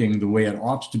really working the way it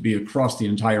ought to be across the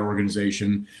entire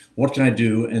organization. What can I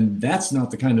do? And that's not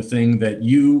the kind of thing that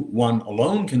you, one,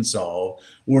 alone can solve,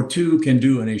 or two, can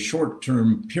do in a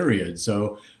short-term period.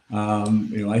 So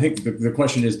I think the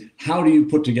question is, how do you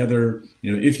put together,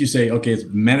 if you say, okay, it's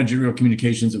managerial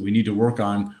communications that we need to work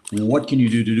on, what can you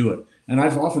do to do it? And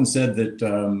I've often said that,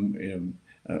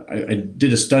 I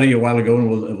did a study a while ago, and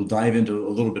we'll dive into a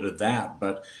little bit of that,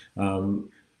 but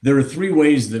there are three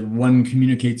ways that one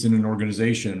communicates in an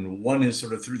organization. One is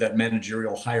sort of through that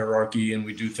managerial hierarchy, and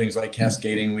we do things like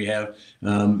cascading. We have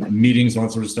meetings, all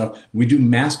that sort of stuff. We do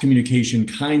mass communication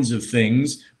kinds of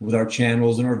things with our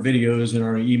channels and our videos and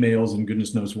our emails and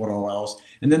goodness knows what all else.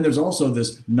 And then there's also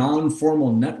this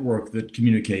non-formal network that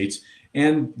communicates.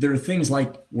 And there are things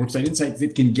like Worksite Insights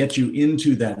that can get you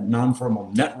into that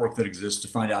non-formal network that exists to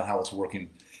find out how it's working.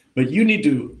 But you need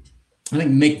to, I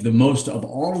think, make the most of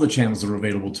all the channels that are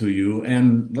available to you.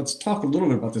 And let's talk a little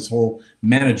bit about this whole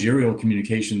managerial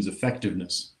communications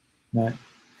effectiveness. Right.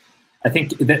 I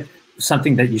think that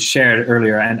something that you shared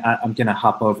earlier, and I'm going to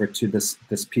hop over to this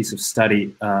piece of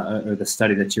study, or the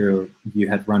study that you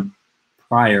had run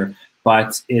prior,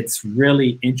 but it's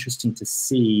really interesting to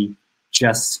see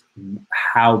just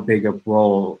how big a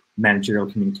role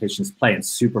managerial communications play and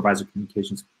supervisor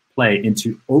communications play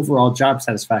into overall job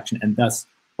satisfaction and thus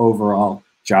overall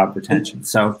job retention.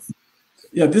 So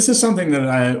yeah, this is something that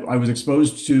I was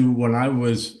exposed to when I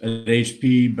was at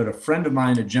HP, but a friend of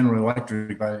mine at General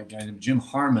Electric, by a guy named Jim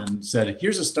Harmon, said,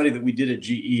 here's a study that we did at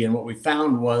GE, and what we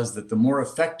found was that the more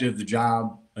effective the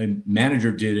job a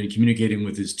manager did in communicating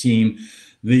with his team,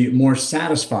 the more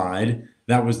satisfied.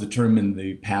 That was the term in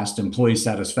the past, employee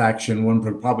satisfaction.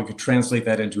 One probably could translate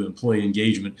that into employee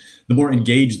engagement. The more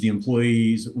engaged the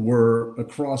employees were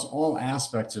across all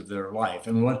aspects of their life.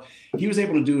 And what he was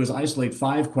able to do is isolate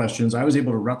 5 questions. I was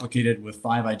able to replicate it with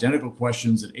 5 identical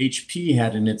questions that HP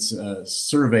had in its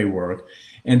survey work.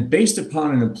 And based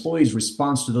upon an employee's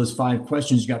response to those 5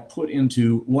 questions, you got put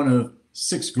into one of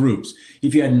 6 groups.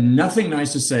 If you had nothing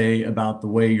nice to say about the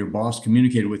way your boss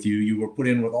communicated with you, you were put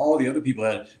in with all the other people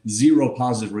that had 0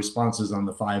 positive responses on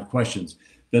the 5 questions.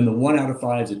 Then the 1 out of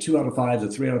 5s, the 2 out of 5s,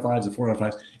 the 3 out of 5s, the 4 out of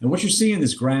 5s. And what you see in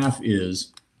this graph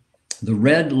is the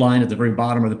red line at the very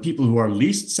bottom are the people who are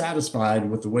least satisfied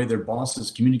with the way their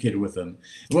bosses communicated with them.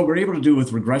 And what we're able to do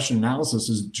with regression analysis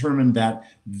is determine that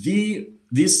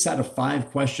this set of 5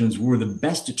 questions were the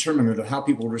best determinant of how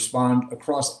people respond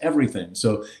across everything.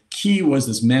 So key was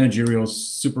this managerial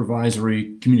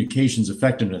supervisory communications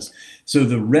effectiveness. So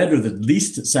the red are the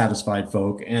least satisfied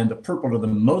folk, and the purple are the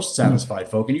most satisfied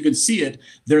folk. And you can see it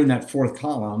there in that 4th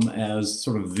column as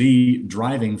sort of the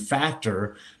driving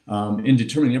factor in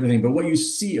determining everything. But what you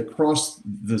see across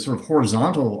the sort of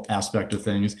horizontal aspect of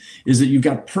things is that you've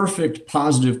got perfect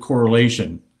positive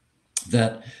correlation,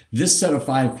 that this set of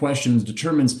 5 questions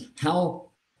determines how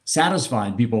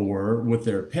satisfied people were with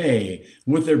their pay,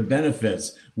 with their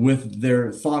benefits, with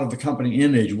their thought of the company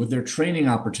image, with their training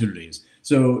opportunities.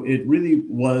 So it really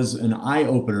was an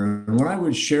eye-opener. And when I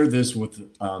would share this with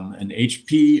an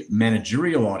HP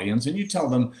managerial audience, and you tell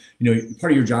them,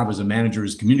 part of your job as a manager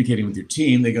is communicating with your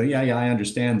team, they go, yeah, I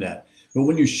understand that. But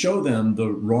when you show them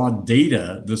the raw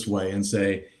data this way and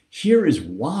say, here is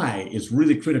why it's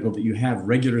really critical that you have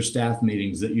regular staff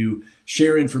meetings, that you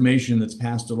share information that's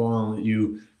passed along, that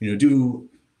you do,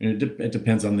 it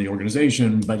depends on the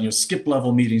organization, but skip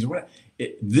level meetings or whatever.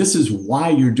 This is why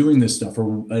you're doing this stuff.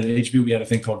 Or at HP, we had a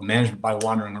thing called management by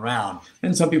wandering around.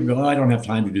 And some people go, I don't have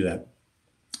time to do that.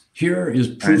 Here is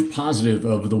proof positive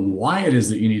of the why it is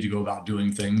that you need to go about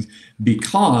doing things,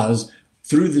 because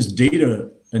through this data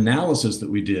analysis that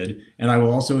we did, and I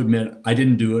will also admit I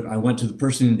didn't do it. I went to the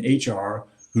person in HR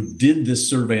who did this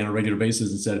survey on a regular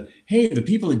basis and said, hey, the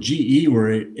people at GE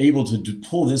were able to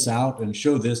pull this out and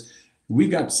show this. We've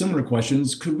got similar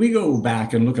questions. Could we go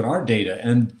back and look at our data?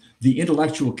 And the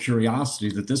intellectual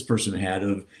curiosity that this person had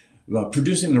of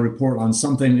producing a report on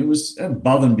something that was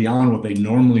above and beyond what they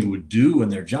normally would do in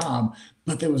their job,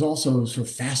 but that was also sort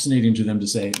of fascinating to them to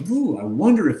say, ooh, I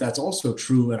wonder if that's also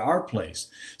true at our place.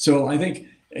 So I think,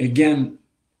 again,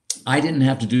 I didn't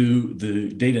have to do the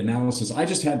data analysis. I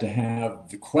just had to have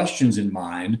the questions in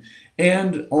mind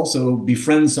and also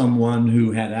befriend someone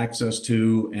who had access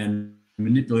to and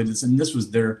manipulate this. And this was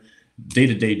their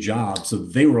day-to-day job. So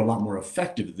they were a lot more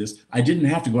effective at this. I didn't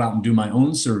have to go out and do my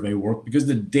own survey work because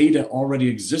the data already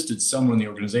existed somewhere in the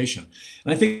organization.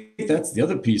 And I think that's the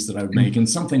other piece that I would make. And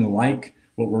something like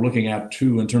what we're looking at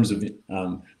too in terms of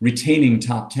retaining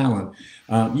top talent,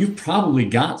 you've probably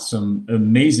got some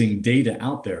amazing data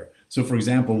out there. So for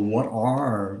example, what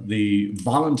are the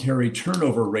voluntary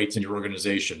turnover rates in your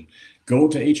organization? Go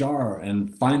to HR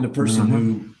and find the person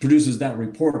who produces that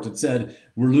report that said,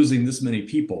 we're losing this many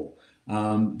people.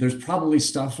 There's probably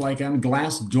stuff like on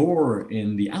Glassdoor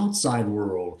in the outside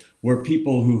world, where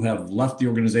people who have left the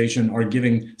organization are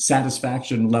giving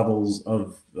satisfaction levels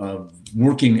of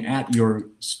working at your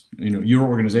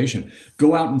organization.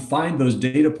 Go out and find those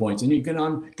data points, and you can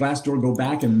on Glassdoor go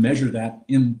back and measure that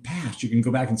in the past. You can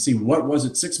go back and see what was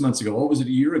it 6 months ago, what was it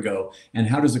a year ago, and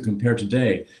how does it compare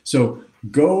today. So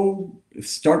go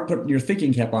start putting your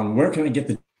thinking cap on. Where can I get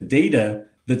the data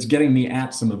that's getting me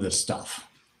at some of this stuff?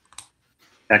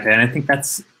 Okay, and I think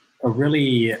that's a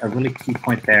really key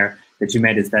point there that you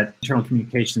made, is that internal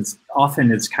communications often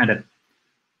is kind of,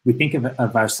 we think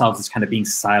of ourselves as kind of being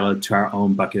siloed to our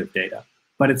own bucket of data.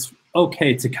 But it's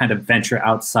okay to kind of venture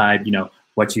outside,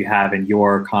 what you have in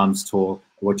your comms tool,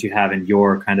 what you have in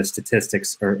your kind of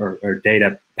statistics or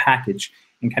data package,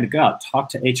 and kind of go out, talk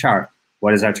to HR.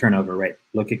 What is our turnover rate?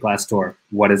 Look at Glassdoor.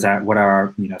 What are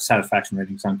our satisfaction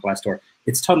ratings on Glassdoor?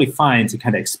 It's totally fine to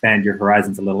kind of expand your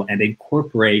horizons a little and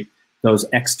incorporate those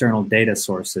external data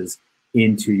sources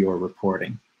into your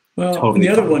reporting. Well, totally. And the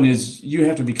other one is you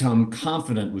have to become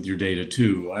confident with your data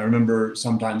too. I remember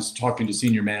sometimes talking to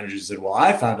senior managers that said, well,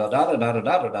 I found out da da da da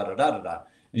da da da da da.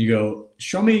 And you go,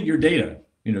 show me your data.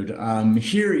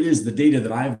 Here is the data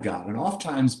that I've got. And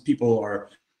oftentimes people are,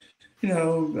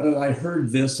 I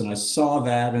heard this and I saw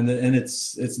that, and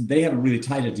it's they haven't really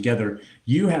tied it together.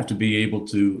 You have to be able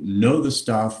to know the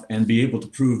stuff and be able to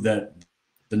prove that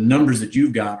the numbers that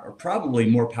you've got are probably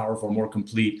more powerful, more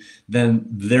complete than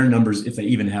their numbers, if they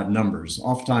even have numbers.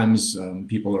 Oftentimes,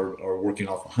 people are working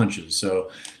off of hunches.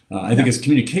 So I think as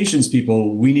communications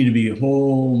people, we need to be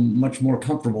much more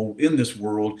comfortable in this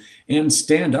world and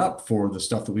stand up for the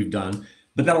stuff that we've done.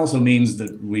 But that also means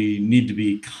that we need to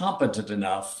be competent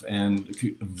enough and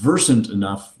versant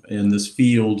enough in this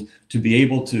field to be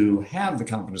able to have the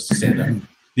confidence to stand up.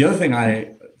 The other thing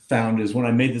I found is when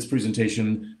I made this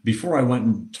presentation, before I went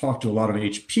and talked to a lot of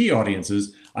HP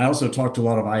audiences, I also talked to a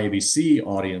lot of IABC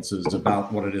audiences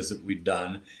about what it is that we've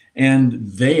done. And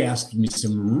they asked me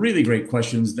some really great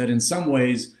questions that in some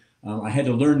ways, I had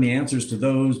to learn the answers to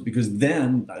those, because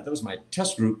then that was my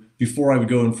test group. Before I would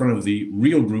go in front of the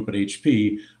real group at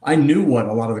HP, I knew what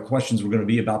a lot of the questions were going to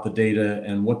be about the data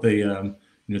and what the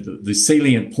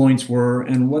salient points were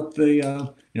and what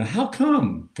the how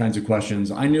come kinds of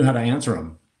questions. I knew how to answer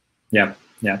them. Yeah.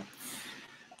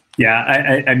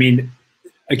 I mean,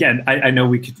 again, I know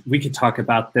we could talk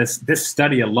about this. This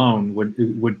study alone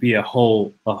would be a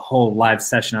whole live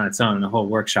session on its own and a whole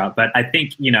workshop. But I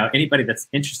think anybody that's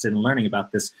interested in learning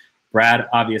about this, Brad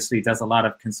obviously does a lot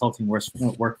of consulting work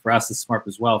for us at SMARP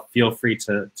as well. Feel free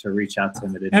to reach out to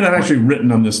him. And I've actually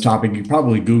written on this topic. You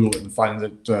probably Google it and find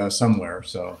it somewhere.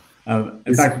 So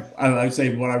in fact, I'd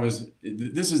say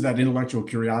this is that intellectual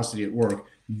curiosity at work.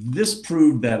 This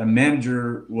proved that a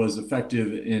manager was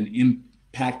effective in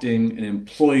impacting an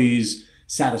employee's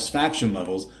satisfaction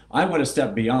levels. I went a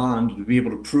step beyond to be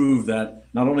able to prove that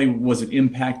not only was it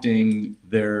impacting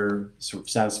their sort of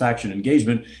satisfaction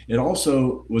engagement, it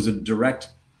also was a direct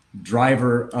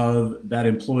driver of that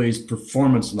employee's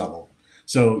performance level.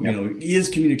 So, is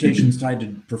communications tied to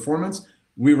performance?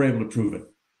 We were able to prove it.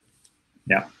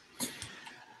 Yeah.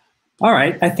 All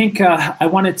right. I think I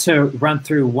wanted to run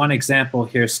through one example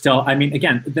here still. I mean,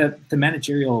 again, the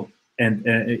managerial and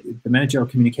the managerial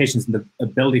communications and the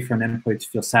ability for an employee to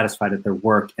feel satisfied at their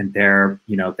work and their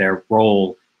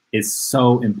role is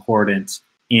so important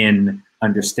in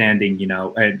understanding,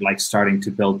 and like starting to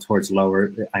build towards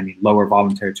lower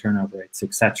voluntary turnover rates,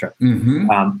 et cetera.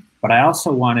 Mm-hmm. But I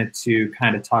also wanted to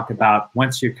kind of talk about,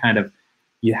 once you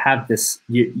have this,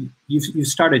 you've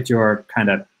started your kind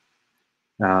of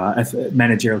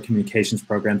managerial communications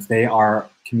programs. They are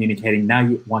communicating. Now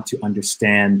you want to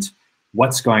understand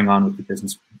what's going on with the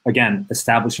business. Again,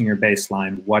 establishing your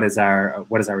baseline. What is our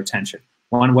retention?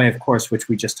 One way, of course, which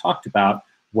we just talked about,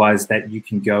 was that you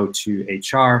can go to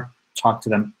HR, talk to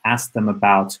them, ask them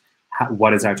about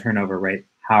what is our turnover rate?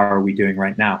 How are we doing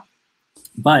right now?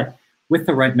 But with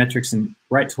the right metrics and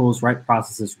right tools, right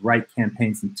processes, right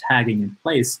campaigns and tagging in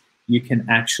place, you can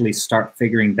actually start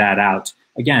figuring that out.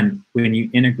 Again, when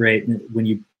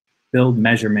you build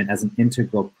measurement as an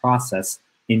integral process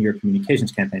in your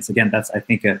communications campaigns, again, that's, I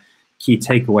think, a key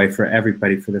takeaway for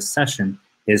everybody for this session,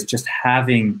 is just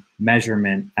having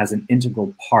measurement as an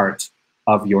integral part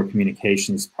of your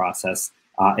communications process.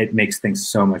 It makes things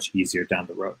so much easier down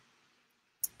the road.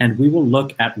 And we will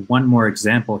look at one more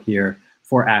example here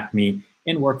for Acme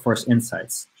in Workforce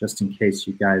Insights, just in case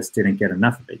you guys didn't get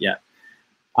enough of it yet.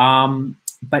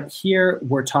 But here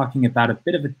we're talking about a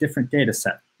bit of a different data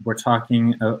set. We're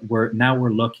talking, we're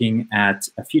looking at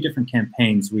a few different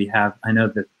campaigns. We have, I know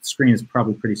the screen is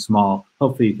probably pretty small.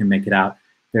 Hopefully you can make it out.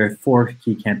 there are 4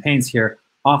 key campaigns here: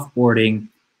 offboarding,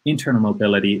 internal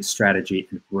mobility, strategy,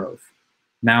 and growth.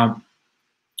 Now,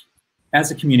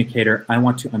 as a communicator, I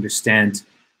want to understand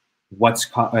what's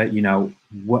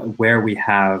where we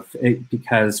have it,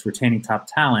 because retaining top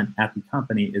talent at the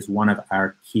company is one of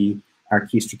our key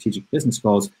strategic business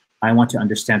goals. I want to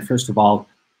understand, first of all,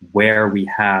 where we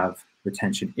have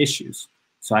retention issues,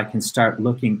 so I can start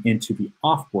looking into the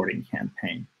offboarding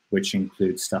campaign, which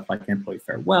includes stuff like employee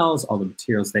farewells, all the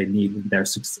materials they need there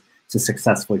to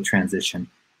successfully transition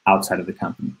outside of the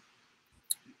company.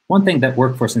 One thing that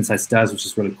Workforce Insights does, which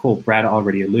is really cool, Brad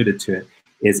already alluded to it,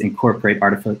 is incorporate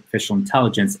artificial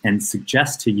intelligence and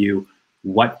suggest to you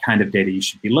what kind of data you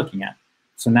should be looking at.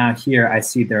 So now here I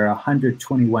see there are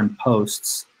 121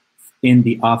 posts in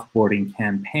the offboarding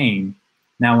campaign.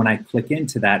 Now when I click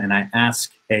into that and I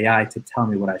ask AI to tell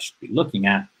me what I should be looking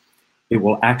at, it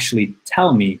will actually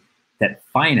tell me that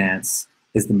finance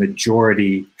is the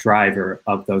majority driver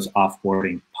of those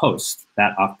offboarding posts,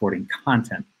 that offboarding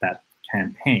content, that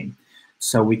campaign.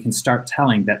 So we can start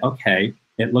telling that, okay,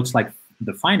 it looks like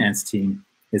the finance team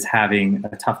is having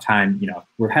a tough time,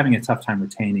 we're having a tough time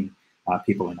retaining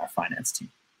people in our finance team.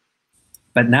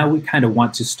 But now we kind of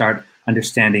want to start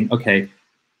understanding, okay,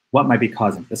 what might be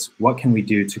causing this? What can we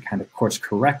do to kind of course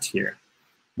correct here?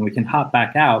 And we can hop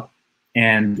back out,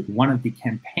 and one of the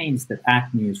campaigns that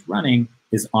Acme is running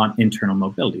is on internal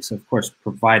mobility. So of course,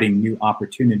 providing new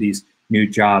opportunities, new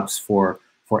jobs for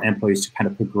employees to kind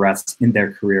of progress in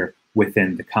their career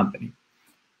within the company.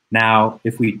 Now,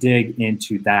 if we dig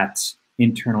into that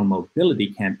internal mobility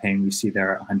campaign, we see there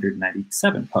are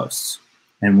 197 posts.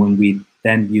 And when we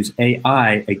then use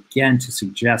AI again to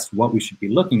suggest what we should be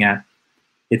looking at,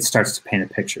 it starts to paint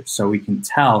a picture. So we can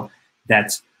tell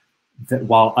that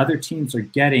while other teams are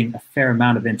getting a fair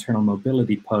amount of internal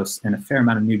mobility posts and a fair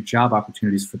amount of new job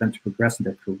opportunities for them to progress in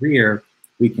their career,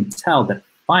 we can tell that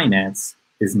finance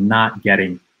is not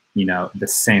getting, the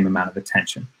same amount of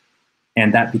attention.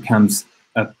 And that becomes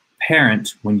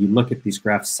apparent when you look at these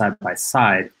graphs side by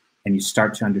side and you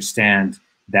start to understand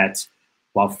that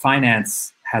while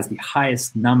finance has the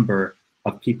highest number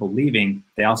of people leaving,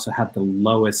 they also have the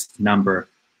lowest number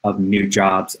of new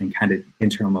jobs and kind of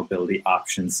internal mobility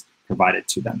options provided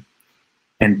to them.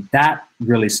 And that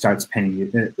really starts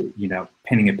painting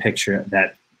a picture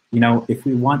that, if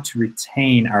we want to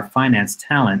retain our finance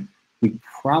talent, we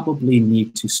probably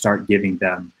need to start giving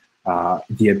them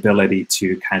the ability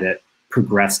to kind of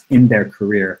progress in their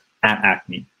career at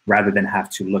Acme rather than have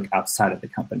to look outside of the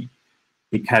company.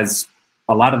 Because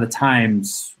a lot of the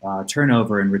times,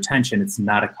 turnover and retention, it's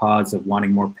not a cause of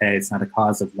wanting more pay. It's not a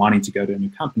cause of wanting to go to a new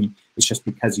company. It's just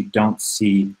because you don't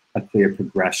see a clear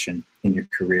progression in your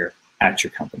career at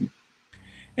your company.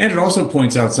 And it also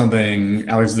points out something,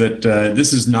 Alex, that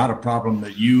this is not a problem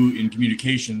that you in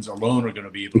communications alone are going to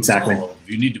be able to solve.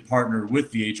 You need to partner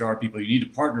with the HR people. You need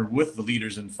to partner with the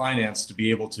leaders in finance to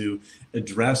be able to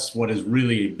address what is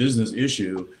really a business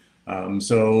issue.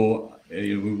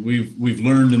 We've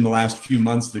learned in the last few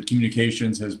months that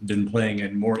communications has been playing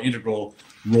a more integral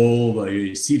role,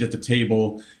 a seat at the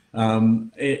table,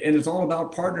 and it's all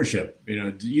about partnership.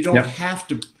 You don't have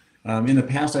to. In the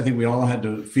past, I think we all had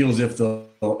to feel as if the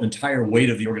entire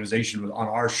weight of the organization was on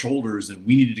our shoulders and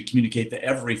we needed to communicate to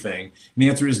everything. And the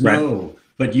answer is no,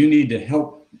 but you need to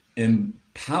help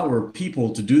empower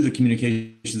people to do the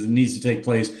communication that needs to take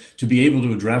place to be able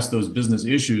to address those business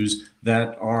issues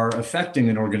that are affecting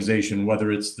an organization,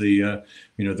 whether it's the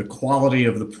quality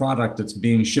of the product that's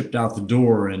being shipped out the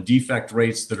door and defect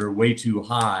rates that are way too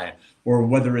high, or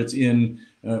whether it's in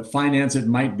finance, it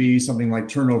might be something like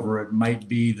turnover. It might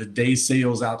be the day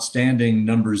sales outstanding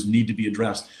numbers need to be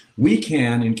addressed. We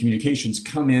can, in communications,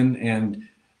 come in and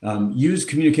use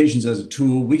communications as a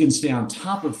tool. We can stay on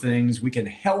top of things. We can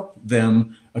help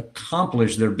them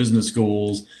accomplish their business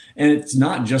goals. And it's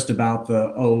not just about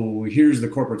here's the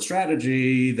corporate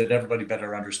strategy that everybody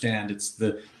better understand. It's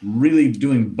the really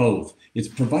doing both. It's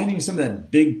providing some of that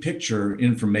big picture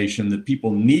information that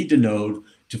people need to know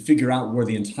to figure out where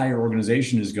the entire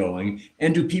organization is going.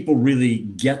 And do people really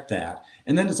get that?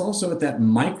 And then it's also at that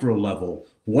micro level.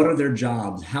 What are their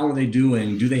jobs? How are they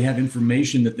doing? Do they have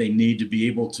information that they need to be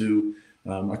able to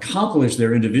accomplish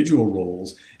their individual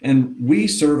roles? And we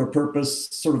serve a purpose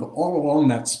sort of all along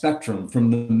that spectrum, from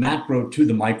the macro to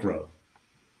the micro.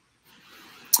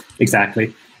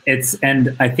 Exactly.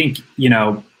 And I think,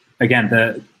 again,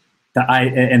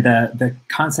 the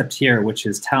concept here, which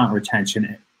is talent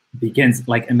retention, begins,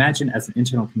 like, imagine as an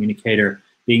internal communicator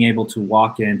being able to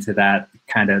walk into that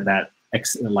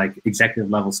executive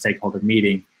level stakeholder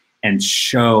meeting and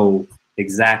show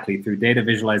exactly through data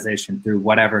visualization, through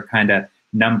whatever kind of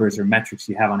numbers or metrics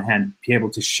you have on hand, be able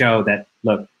to show that,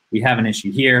 look, we have an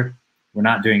issue here, we're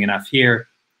not doing enough here,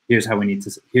 here's how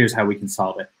we can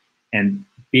solve it. And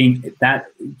being that,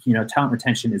 talent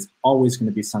retention is always going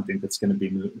to be something that's going to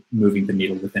be moving the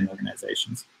needle within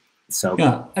organizations. So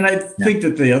yeah, and I think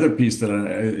that the other piece that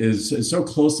is so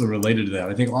closely related to that,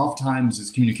 I think oftentimes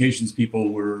as communications people,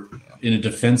 we're in a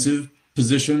defensive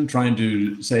position, trying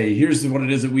to say, here's what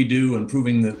it is that we do, and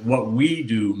proving that what we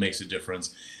do makes a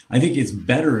difference. I think it's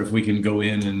better if we can go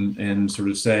in and sort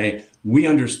of say, we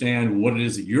understand what it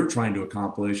is that you're trying to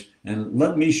accomplish, and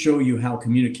let me show you how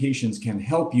communications can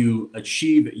help you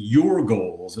achieve your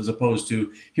goals, as opposed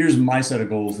to, here's my set of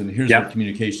goals and here's what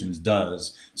communications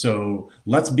does. So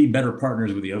let's be better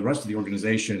partners with the rest of the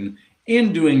organization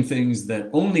in doing things that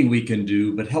only we can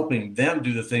do, but helping them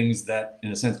do the things that,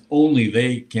 in a sense, only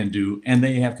they can do and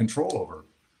they have control over.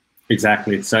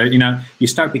 Exactly. So, you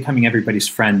start becoming everybody's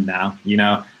friend now.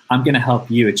 I'm going to help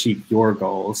you achieve your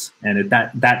goals, and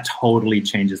that totally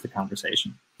changes the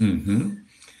conversation. Mm-hmm.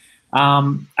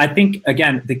 I think,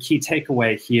 again, the key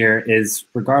takeaway here is,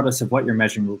 regardless of what you're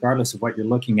measuring, regardless of what you're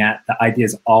looking at, the idea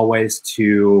is always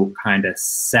to kind of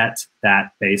set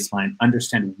that baseline,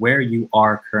 understand where you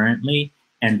are currently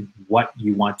and what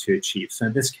you want to achieve. So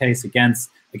in this case, again,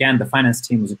 the finance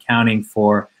team was accounting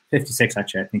for 56,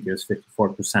 actually, I think it was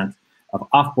 54% of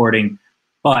offboarding.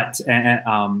 But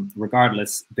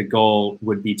regardless, the goal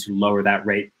would be to lower that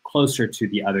rate closer to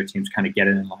the other teams, kind of get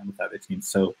it in line with other teams.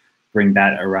 So bring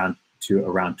that around to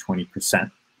around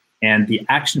 20%. And the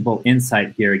actionable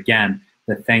insight here, again,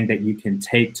 the thing that you can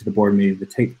take to the board meeting, the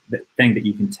thing that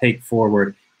you can take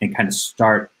forward and kind of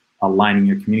start aligning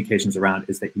your communications around,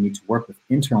 is that you need to work with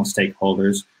internal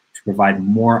stakeholders to provide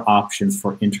more options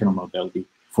for internal mobility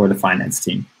for the finance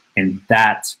team. And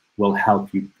that will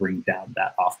help you bring down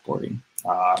that offboarding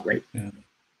rate. Yeah.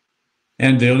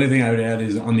 And the only thing I would add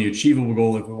is, on the achievable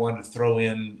goal, if we wanted to throw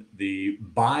in the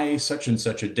by such and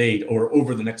such a date or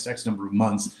over the next X number of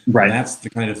months, that's the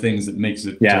kind of things that makes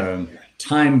it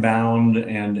time bound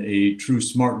and a true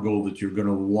SMART goal that you're going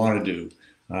to want to do.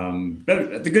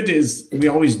 But the good news is, we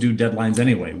always do deadlines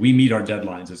anyway. We meet our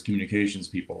deadlines as communications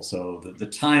people. So the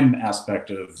time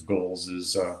aspect of goals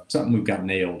is something we've got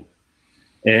nailed.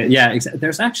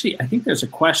 There's actually, I think there's a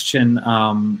question.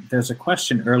 There's a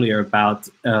question earlier about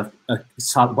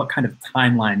what kind of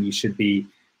timeline you should be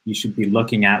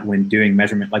looking at when doing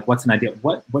measurement. Like, what's an idea?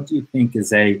 What do you think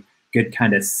is a good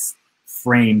kind of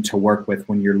frame to work with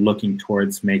when you're looking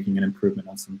towards making an improvement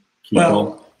on some key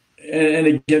goal? And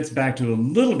it gets back to a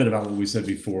little bit about what we said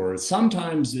before.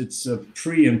 Sometimes it's a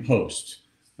pre and post.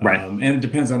 And it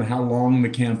depends on how long the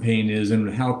campaign is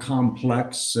and how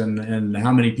complex and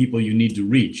how many people you need to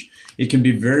reach. It can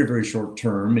be very, very short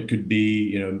term. It could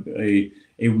be,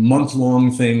 a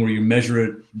month-long thing where you measure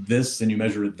it this and you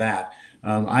measure it that.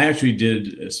 I actually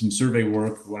did some survey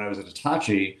work when I was at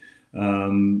Hitachi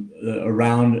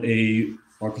around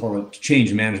I'll call it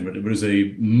change management. It was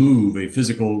a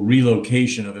physical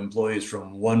relocation of employees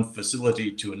from one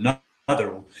facility to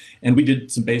another. And we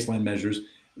did some baseline measures.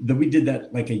 We did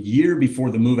that like a year before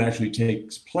the move actually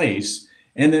takes place.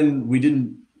 And then we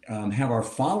didn't have our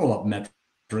follow-up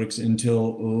metrics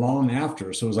until long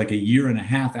after. So it was like a year and a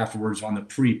half afterwards on the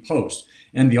pre-post.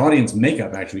 And the audience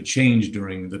makeup actually changed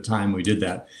during the time we did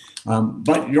that.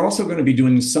 But you're also going to be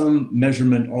doing some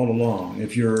measurement all along.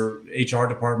 If your HR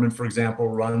department, for example,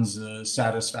 runs a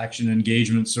satisfaction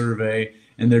engagement survey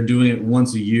and they're doing it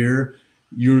once a year,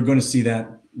 you're going to see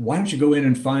that. Why don't you go in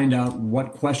and find out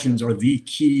what questions are the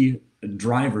key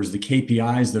drivers, the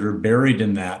KPIs that are buried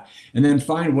in that, and then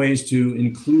find ways to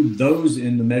include those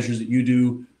in the measures that you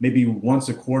do maybe once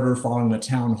a quarter following a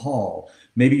town hall.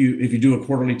 Maybe if you do a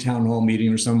quarterly town hall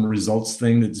meeting or some results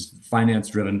thing that's finance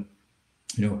driven,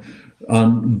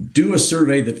 do a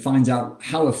survey that finds out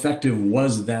how effective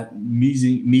was that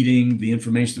meeting, the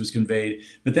information that was conveyed,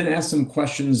 but then ask some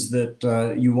questions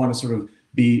that you want to sort of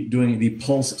be doing the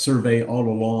pulse survey all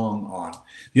along on.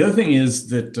 The other thing is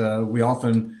that we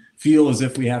often feel as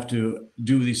if we have to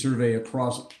do the survey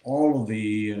across all of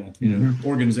the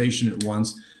organization at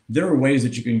once. There are ways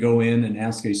that you can go in and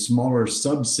ask a smaller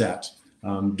subset,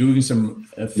 doing some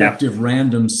effective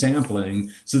random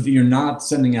sampling, so that you're not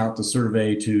sending out the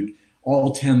survey to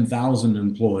all 10,000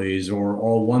 employees or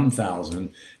all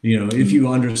 1,000. If you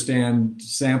understand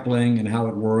sampling and how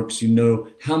it works, you know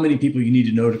how many people you need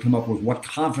to know to come up with what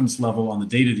confidence level on the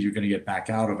data that you're going to get back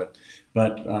out of it.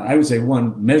 But I would say,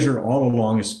 one, measure all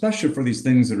along, especially for these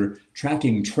things that are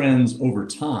tracking trends over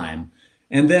time,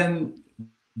 and then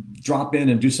drop in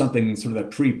and do something sort of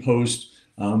that pre-post.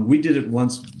 We did it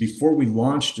once before we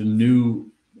launched a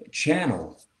new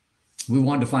channel we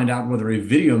wanted to find out whether a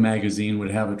video magazine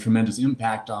would have a tremendous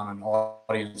impact on an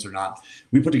audience or not.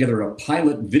 We put together a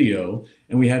pilot video,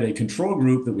 and we had a control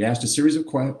group that we asked a series of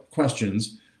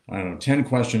questions, I don't know, 10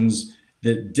 questions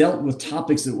that dealt with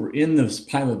topics that were in this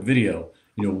pilot video.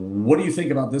 You know, what do you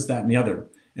think about this, that, and the other?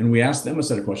 And we asked them a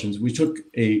set of questions. We took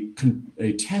a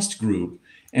test group,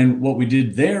 and what we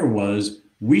did there was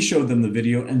we showed them the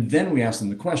video and then we asked them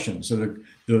the question. So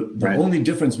the Right. only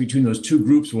difference between those two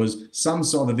groups was some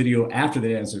saw the video after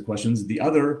they answered questions, the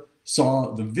other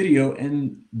saw the video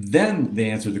and then they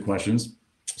answered the questions.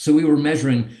 So we were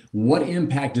measuring what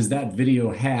impact does that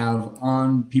video have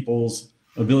on people's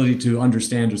ability to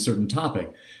understand a certain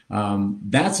topic.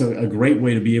 That's a great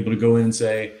way to be able to go in and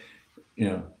say, you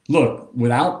know, look,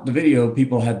 without the video,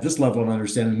 people had this level of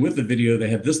understanding. With the video, they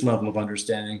had this level of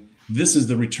understanding. This is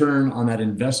the return on that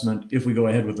investment if we go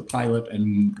ahead with the pilot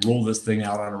and roll this thing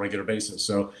out on a regular basis.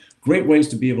 So great ways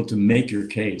to be able to make your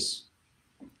case.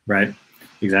 Right,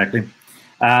 exactly.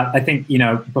 I think, you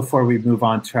know, before we move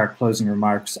on to our closing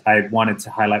remarks, I wanted to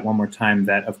highlight one more time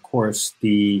that, of course,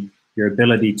 your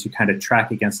ability to kind of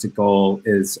track against a goal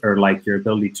is, or like your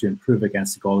ability to improve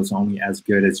against a goal is only as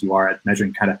good as you are at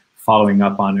measuring, kind of following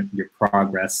up on your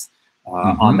progress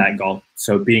on that goal.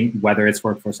 So whether it's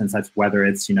Workforce Insights, whether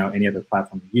it's, you know, any other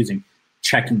platform you're using,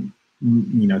 checking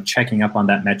up on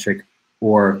that metric,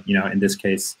 or, you know, in this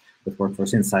case with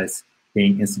Workforce Insights,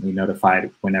 being instantly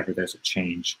notified whenever there's a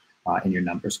change in your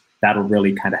numbers. That'll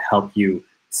really kind of help you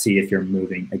see if you're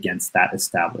moving against that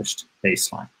established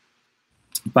baseline.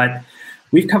 But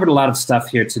we've covered a lot of stuff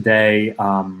here today,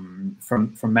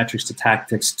 from metrics to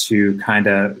tactics to kind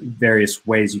of various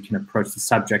ways you can approach the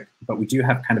subject. But we do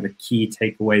have kind of a key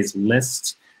takeaways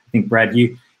list. I think, Brad,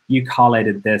 you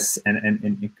collated this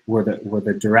and were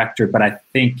the director. But I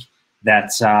think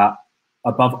that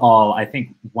above all, I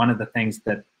think one of the things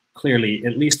that clearly,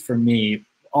 at least for me,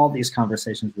 all these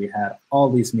conversations we had, all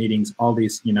these meetings, all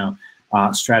these, you know,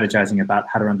 strategizing about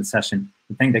how to run the session,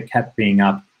 the thing that kept being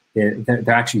up, there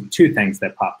are actually two things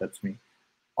that popped up to me.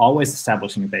 Always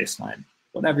establishing a baseline.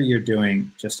 Whatever you're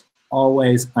doing, just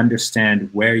always understand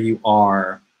where you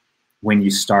are when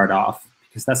you start off,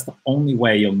 because that's the only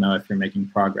way you'll know if you're making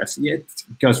progress. It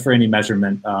goes for any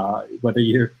measurement, whether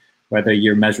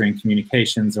you're measuring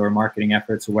communications or marketing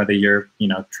efforts, or whether you're, you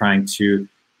know, trying to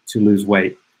lose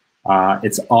weight.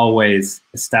 It's always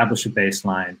establish a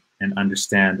baseline and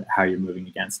understand how you're moving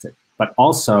against it. But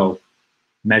also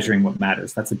measuring what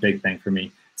matters. That's a big thing for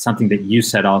me. Something that you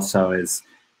said also is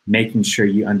making sure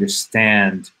you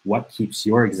understand what keeps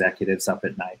your executives up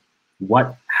at night.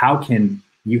 How can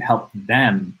you help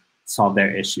them solve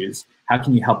their issues? How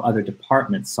can you help other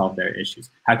departments solve their issues?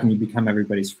 How can you become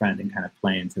everybody's friend and kind of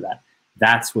play into that?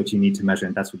 That's what you need to measure,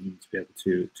 and that's what you need to be able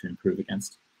to improve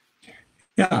against.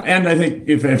 Yeah, and I think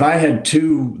if I had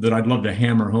two that I'd love to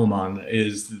hammer home on,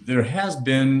 is there has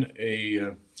been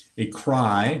a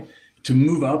cry to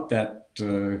move up that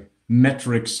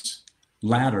metrics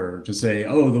ladder to say,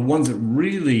 oh, the ones that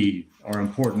really are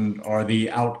important are the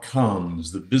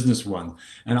outcomes, the business one.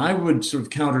 And I would sort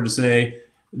of counter to say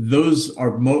those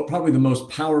are probably the most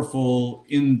powerful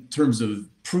in terms of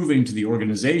proving to the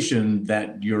organization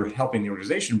that you're helping the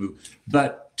organization move.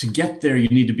 But to get there, you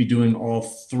need to be doing all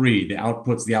three: the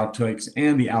outputs, the outtakes,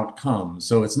 and the outcomes.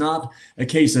 So it's not a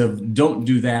case of don't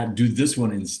do that, do this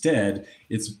one instead.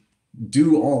 It's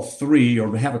do all three,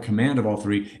 or have a command of all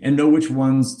three, and know which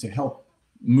ones to help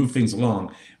move things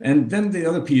along. And then the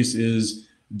other piece is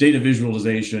data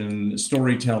visualization,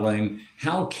 storytelling.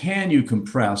 How can you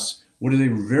compress what is a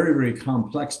very, very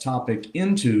complex topic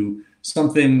into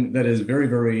something that is very,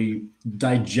 very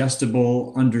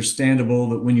digestible, understandable,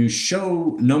 that when you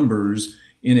show numbers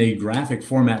in a graphic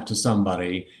format to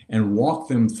somebody and walk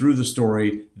them through the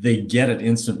story, they get it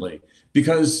instantly.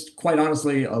 Because quite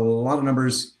honestly, a lot of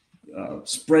numbers,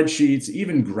 spreadsheets,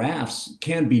 even graphs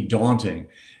can be daunting.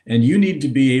 And you need to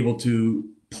be able to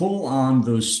pull on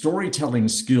those storytelling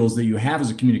skills that you have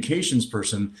as a communications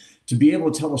person to be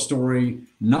able to tell a story,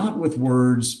 not with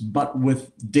words, but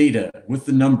with data, with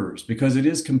the numbers, because it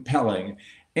is compelling.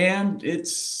 And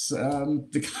it's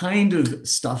the kind of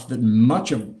stuff that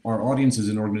much of our audiences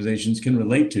and organizations can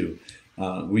relate to.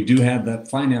 We do have that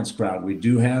finance crowd. We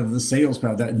do have the sales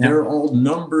crowd. They're all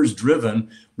numbers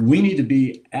driven. We need to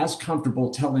be as comfortable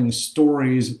telling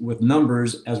stories with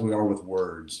numbers as we are with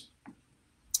words.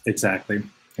 Exactly.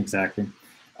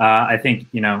 I think,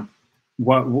 you know,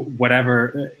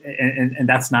 whatever, and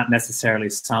that's not necessarily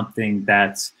something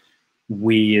that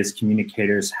we as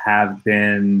communicators have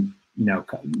been, you know,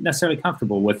 necessarily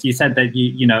comfortable with. You said that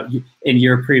you know, in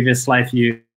your previous life,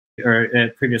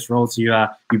 previous roles, you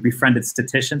befriended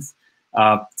statisticians.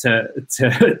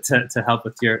 to help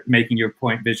with making your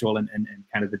point visual and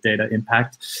kind of the data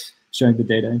impact, showing the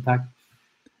data impact.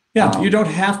 Yeah, you don't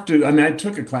have to. I mean, I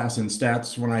took a class in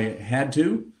stats when I had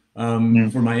to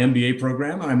for my MBA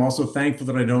program. I'm also thankful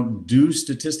that I don't do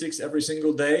statistics every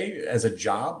single day as a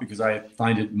job, because I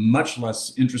find it much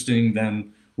less interesting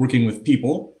than working with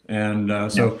people. And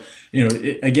so, you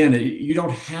know, again, you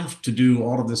don't have to do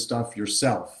all of this stuff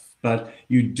yourself, but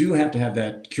you do have to have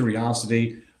that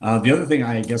curiosity. The other thing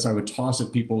I guess I would toss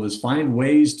at people is find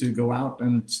ways to go out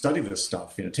and study this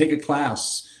stuff. You know, take a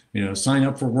class, you know, sign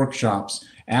up for workshops,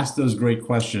 ask those great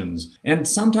questions. And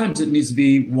sometimes it needs to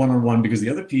be one-on-one, because the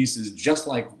other piece is, just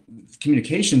like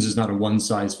communications is not a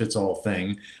one-size-fits-all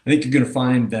thing. I think you're going to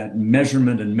find that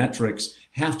measurement and metrics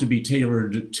have to be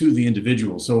tailored to the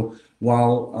individual. So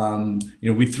while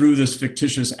you know, we threw this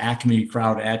fictitious Acme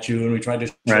crowd at you, and we tried to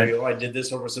show you, oh, I did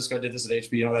this over Cisco, I did this at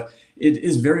HP, and all that, it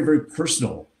is very, very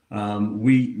personal.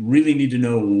 We really need to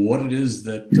know what it is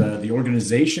that the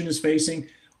organization is facing.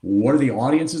 What are the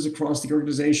audiences across the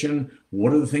organization?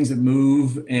 What are the things that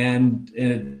move? And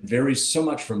it varies so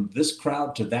much from this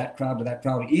crowd to that crowd to that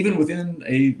crowd. Even within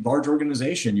a large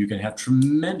organization, you can have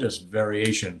tremendous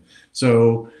variation.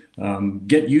 So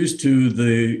get used to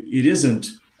it isn't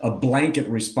a blanket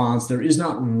response. There is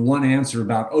not one answer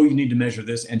about, oh, you need to measure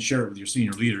this and share it with your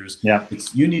senior leaders. Yeah.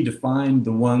 You need to find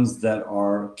the ones that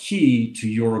are key to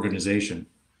your organization.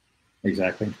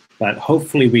 Exactly. But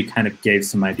hopefully we kind of gave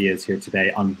some ideas here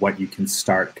today on what you can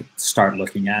start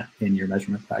looking at in your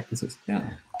measurement practices. Yeah.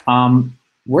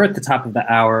 We're at the top of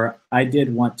the hour. I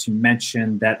did want to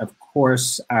mention that, of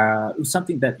course,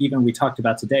 something that even we talked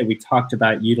about today, we talked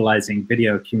about utilizing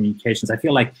video communications. I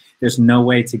feel like there's no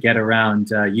way to get around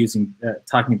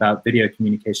talking about video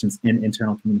communications in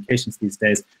internal communications these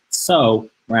days. So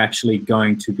we're actually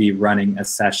going to be running a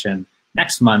session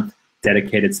next month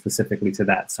dedicated specifically to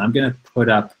that. So I'm going to put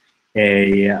up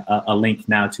a link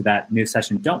now to that new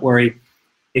session. Don't worry,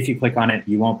 if you click on it,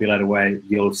 you won't be led away.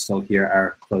 You'll still hear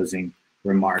our closing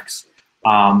remarks.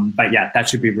 But yeah, that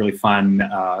should be really fun.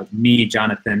 Me,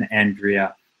 Jonathan,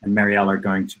 Andrea, and Marielle are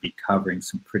going to be covering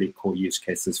some pretty cool use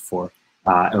cases for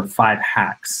 5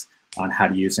 hacks on how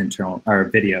to use internal or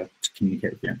video to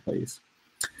communicate with your employees.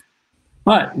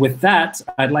 But with that,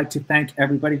 I'd like to thank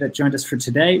everybody that joined us for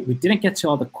today. We didn't get to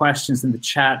all the questions in the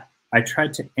chat. I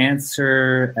tried to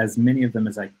answer as many of them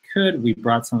as I could. We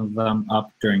brought some of them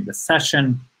up during the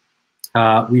session.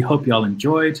 We hope you all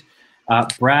enjoyed.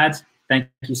 Brad, thank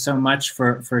you so much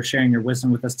for sharing your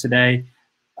wisdom with us today.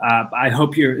 I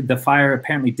hope the fire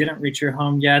apparently didn't reach your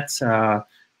home yet. No.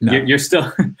 You're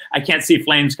still, I can't see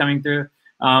flames coming through.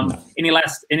 No. Any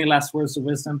last words of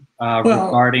wisdom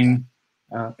regarding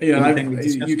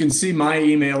you can see my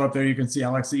email up there. You can see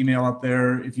Alex's email up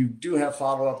there. If you do have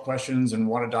follow-up questions and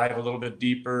want to dive a little bit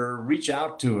deeper, reach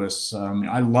out to us.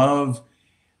 I love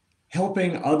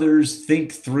helping others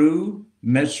think through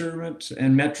measurement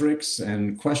and metrics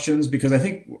and questions, because I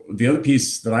think the other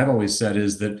piece that I've always said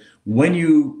is that when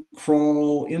you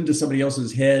crawl into somebody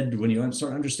else's head, when you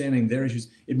start understanding their issues,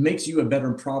 it makes you a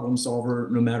better problem solver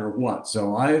no matter what.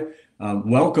 So I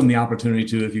welcome the opportunity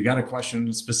to, if you got a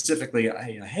question specifically,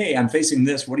 hey, I'm facing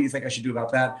this, what do you think I should do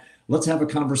about that? Let's have a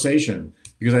conversation,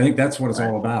 because I think that's what it's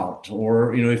all about.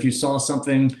 Or, you know, if you saw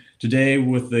something today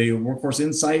with the Workforce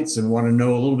Insights and want to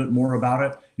know a little bit more about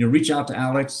it, you know, reach out to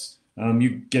Alex.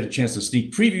 You get a chance to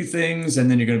sneak preview things,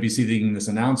 and then you're going to be seeing this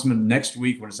announcement next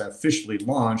week when it's officially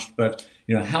launched. But,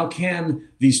 you know, how can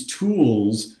these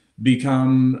tools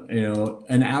become, you know,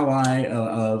 an ally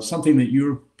of something that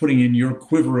you're putting in your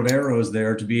quiver of arrows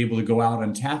there to be able to go out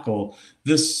and tackle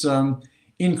this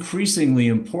increasingly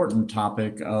important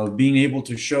topic of being able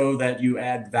to show that you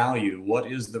add value?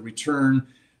 What is the return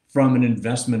from an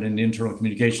investment in internal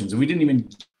communications? And we didn't even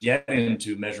get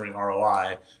into measuring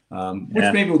ROI,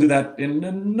 which maybe we'll do that in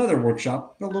another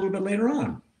workshop a little bit later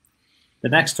on. The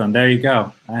next one, there you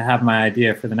go. I have my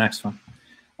idea for the next one.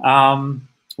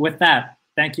 With that,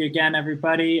 thank you again,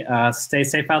 everybody. Stay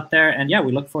safe out there. And yeah,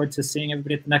 we look forward to seeing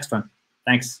everybody at the next one.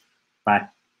 Thanks. Bye.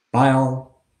 Bye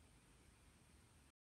all.